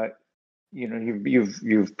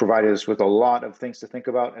 You've provided us with a lot of things to think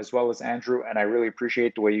about, as well as Andrew, and I really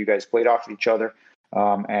appreciate the way you guys played off each other.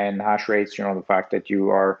 And hash rates, the fact that you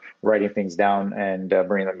are writing things down and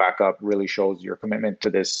bringing them back up really shows your commitment to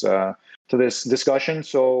this discussion.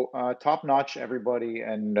 So top notch, everybody,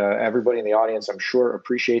 and everybody in the audience, I'm sure,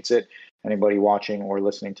 appreciates it. Anybody watching or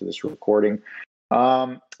listening to this recording.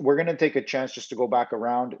 We're going to take a chance just to go back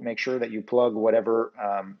around, make sure that you plug whatever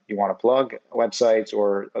you want to plug, websites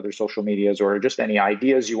or other social medias, or just any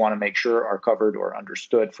ideas you want to make sure are covered or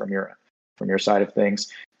understood from your side of things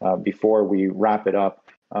before we wrap it up.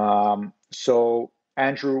 So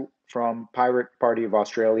Andrew from Pirate Party of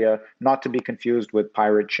Australia, not to be confused with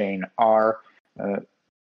Pirate Chain R.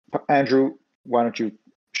 Andrew, why don't you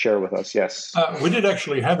share with us? Yes. We did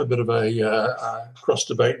actually have a bit of a cross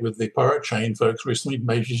debate with the Pirate Chain folks recently,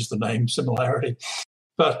 maybe just the name similarity.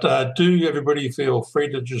 But do everybody feel free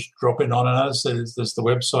to just drop in on us. There's the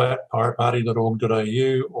website,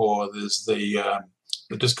 pirateparty.org.au, or there's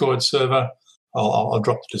the Discord server. I'll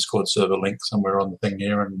drop the Discord server link somewhere on the thing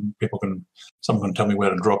here, and someone can tell me where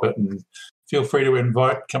to drop it. And feel free to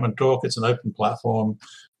invite, come and talk. It's an open platform.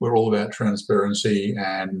 We're all about transparency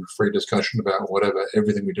and free discussion about whatever.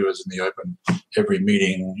 Everything we do is in the open. Every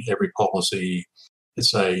meeting, every policy.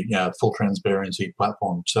 It's a full transparency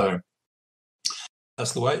platform. So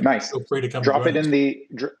that's the way. Nice. Feel free to come. Drop it in the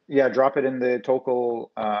Tokel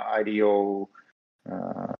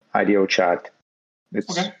IDO chat.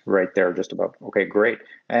 It's Okay. right there, just above. Okay, great.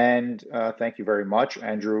 And thank you very much,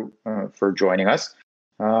 Andrew, for joining us.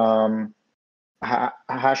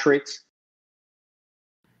 Hash rates.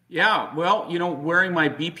 Yeah, well, wearing my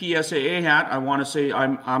BPSAA hat, I want to say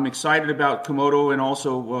I'm excited about Komodo and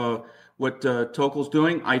also what Tokel's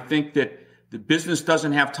doing. I think that the business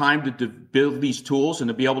doesn't have time to build these tools and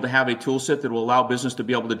to be able to have a tool set that will allow business to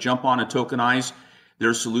be able to jump on and tokenize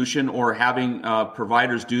their solution, or having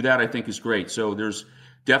providers do that, I think is great. So there's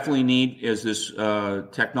definitely need as this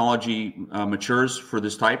technology matures for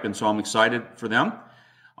this type, and so I'm excited for them.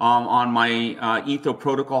 On my Etho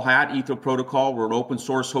Protocol hat, Etho Protocol, we're an open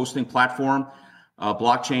source hosting platform,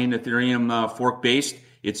 blockchain, Ethereum fork based.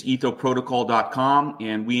 It's ethoprotocol.com,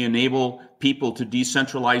 and we enable people to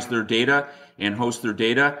decentralize their data and host their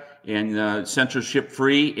data, and censorship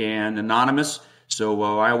free and anonymous. So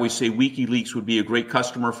I always say WikiLeaks would be a great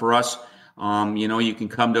customer for us. You can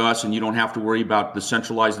come to us and you don't have to worry about the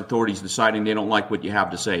centralized authorities deciding they don't like what you have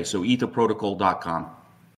to say. So ethoprotocol.com.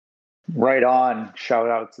 Right on. Shout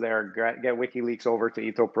outs there. Get WikiLeaks over to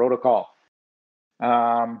Etho Protocol.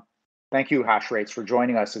 Thank you, Hash Rates, for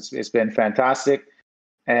joining us. It's been fantastic,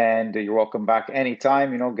 and you're welcome back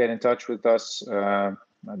anytime. Get in touch with us.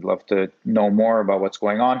 I'd love to know more about what's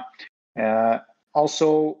going on.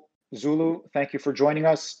 Also, Zulu, thank you for joining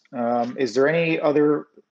us. Is there any other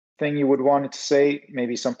thing you would want to say?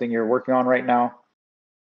 Maybe something you're working on right now?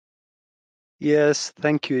 Yes,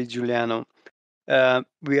 thank you, Giuliano.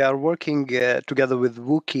 We are working together with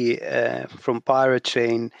Wookie from Pirate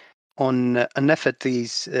Chain on an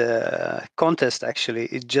NFTs contest. Actually,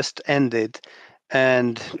 it just ended,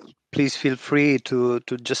 and please feel free to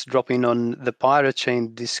just drop in on the Pirate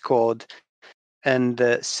Chain Discord and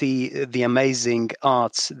see the amazing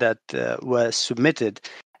arts that were submitted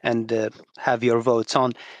and have your votes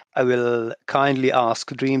on. I will kindly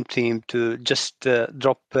ask Dream Team to just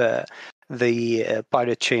drop the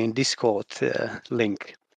Pirate Chain Discord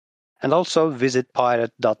link. And also visit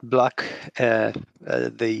pirate.black,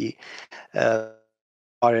 the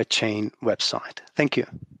Pirate Chain website. Thank you.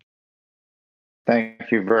 Thank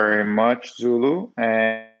you very much, Zulu.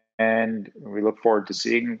 And we look forward to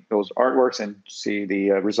seeing those artworks and see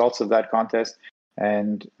the results of that contest.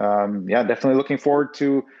 And definitely looking forward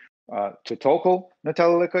to Tokel,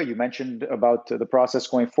 Natalika. You mentioned about the process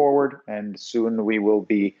going forward, and soon we will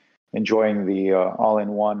be enjoying the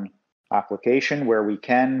all-in-one application where we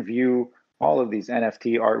can view all of these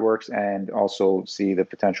NFT artworks and also see the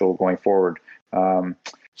potential going forward.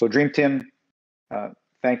 So Dream Team,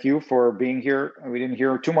 thank you for being here. We didn't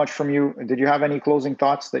hear too much from you. Did you have any closing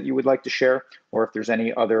thoughts that you would like to share, or if there's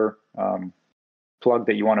any other plug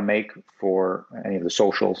that you want to make for any of the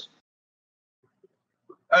socials?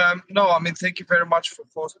 No, thank you very much for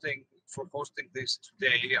hosting this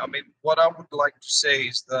today. What I would like to say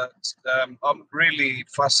is that I'm really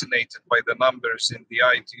fascinated by the numbers in the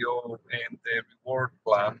IDO and the reward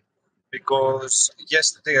plan, because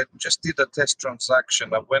yesterday I just did a test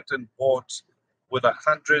transaction. I went and bought with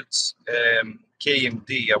 100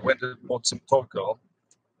 KMD. I went and bought some Tokel.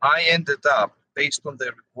 I ended up, based on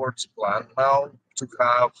the rewards plan, now to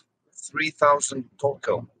have 3,000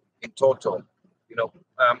 Tokel in total.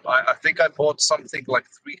 I think I bought something like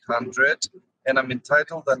 300, and I'm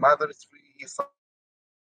entitled another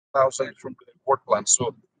 3,000 from the reward plan.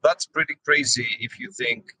 So that's pretty crazy if you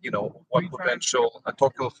think, what potential a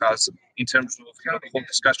Tokel has in terms of the whole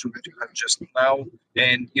discussion that you had just now,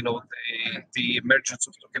 and the emergence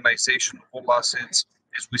of tokenization of all assets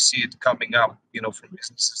as we see it coming up, from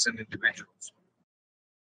businesses and individuals.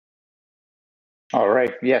 All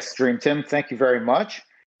right. Yes, Dream Tim, thank you very much.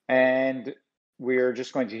 And we're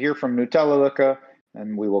just going to hear from Nutalika,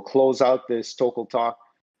 and we will close out this Tokel talk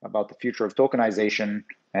about the future of tokenization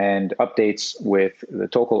and updates with the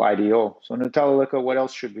Tokel IDO. So Nutalika, what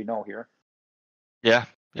else should we know here? Yeah.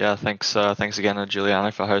 Thanks again, Giuliano,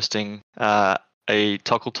 for hosting a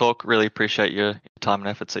Tokel talk. Really appreciate your time and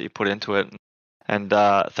efforts that you put into it. And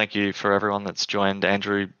thank you for everyone that's joined.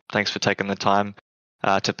 Andrew, thanks for taking the time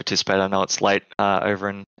to participate. I know it's late over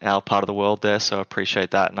in our part of the world there, so I appreciate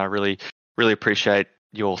that. And I really appreciate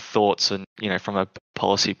your thoughts and, from a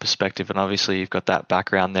policy perspective. And obviously you've got that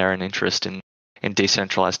background there and interest in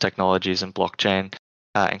decentralized technologies and blockchain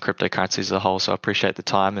and cryptocurrencies as a whole. So I appreciate the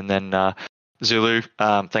time. And then Zulu,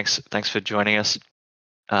 thanks for joining us.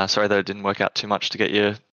 Sorry that it didn't work out too much to get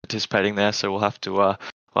you participating there. So we'll have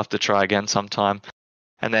to try again sometime.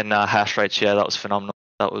 And then Hash Rates, yeah, that was phenomenal.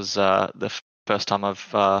 That was the first time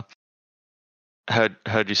I've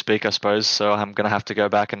heard you speak, I suppose. So I'm going to have to go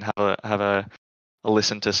back and have a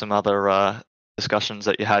listen to some other discussions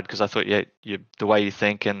that you had, because I thought you the way you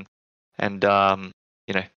think and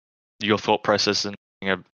your thought process and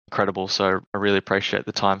incredible. So I really appreciate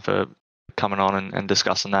the time for coming on and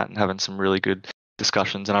discussing that and having some really good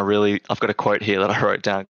discussions. And I've got a quote here that I wrote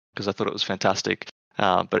down because I thought it was fantastic.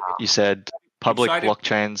 But you said public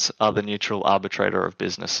blockchains are the neutral arbitrator of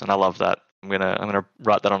business, and I love that. I'm gonna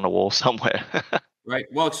write that on the wall somewhere. Right.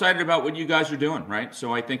 Well, excited about what you guys are doing, right?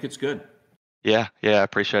 So I think it's good. Yeah, I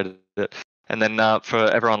appreciate it. And then for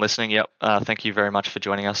everyone listening, thank you very much for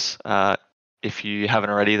joining us. If you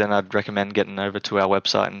haven't already, then I'd recommend getting over to our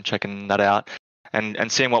website and checking that out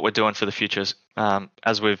and seeing what we're doing for the futures.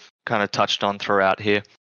 As we've kind of touched on throughout here,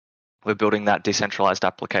 we're building that decentralized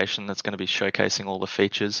application that's going to be showcasing all the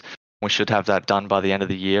features. We should have that done by the end of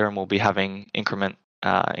the year, and we'll be having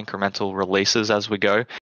incremental releases as we go,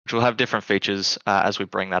 which will have different features as we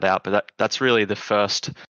bring that out. But that's really the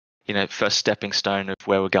first stepping stone of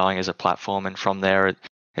where we're going as a platform. And from there,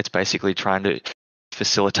 it's basically trying to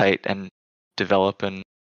facilitate and develop and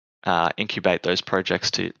incubate those projects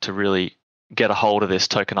to really get a hold of this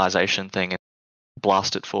tokenization thing and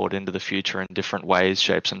blast it forward into the future in different ways,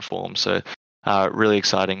 shapes, and forms. So really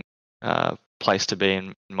exciting place to be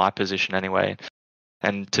in my position anyway,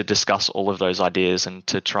 and to discuss all of those ideas and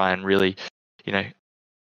to try and really,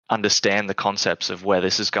 understand the concepts of where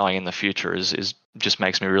this is going in the future is just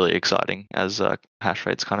makes me really exciting, as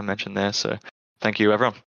Hashrate's kind of mentioned there. So thank you,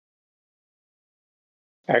 everyone.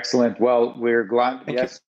 Excellent. Well, we're glad.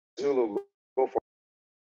 Yes, Zulu, go for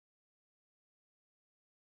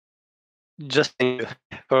it. Just thank you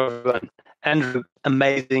for everyone. Andrew,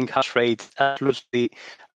 amazing hash rate, absolutely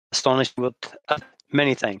astonishing with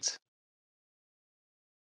many thanks.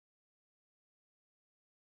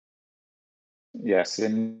 Yes,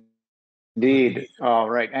 indeed. All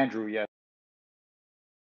right, Andrew, yes.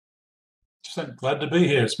 Just glad to be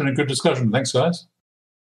here. It's been a good discussion. Thanks, guys.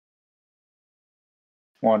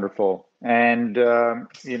 Wonderful. And,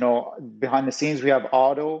 behind the scenes, we have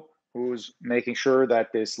Otto, who's making sure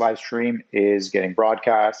that this live stream is getting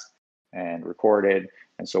broadcast and recorded.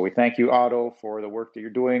 And so we thank you, Otto, for the work that you're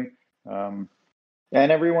doing. And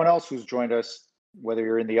everyone else who's joined us, whether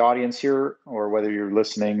you're in the audience here or whether you're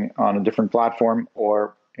listening on a different platform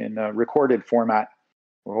or in a recorded format.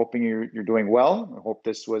 We're hoping you're doing well. I hope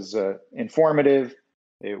this was informative.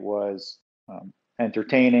 It was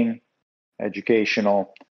entertaining,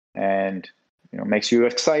 educational, and makes you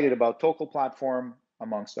excited about Tokel platform,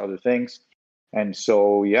 amongst other things. And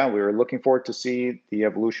so, we're looking forward to see the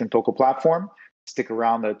Evolution Tokel platform. Stick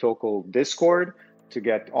around the Tokel Discord to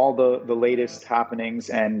get all the latest happenings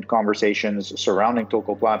and conversations surrounding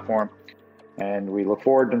Tokel platform. And we look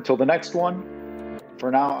forward until the next one. For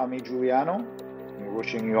now, I'm Giuliano. We're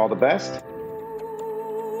wishing you all the best.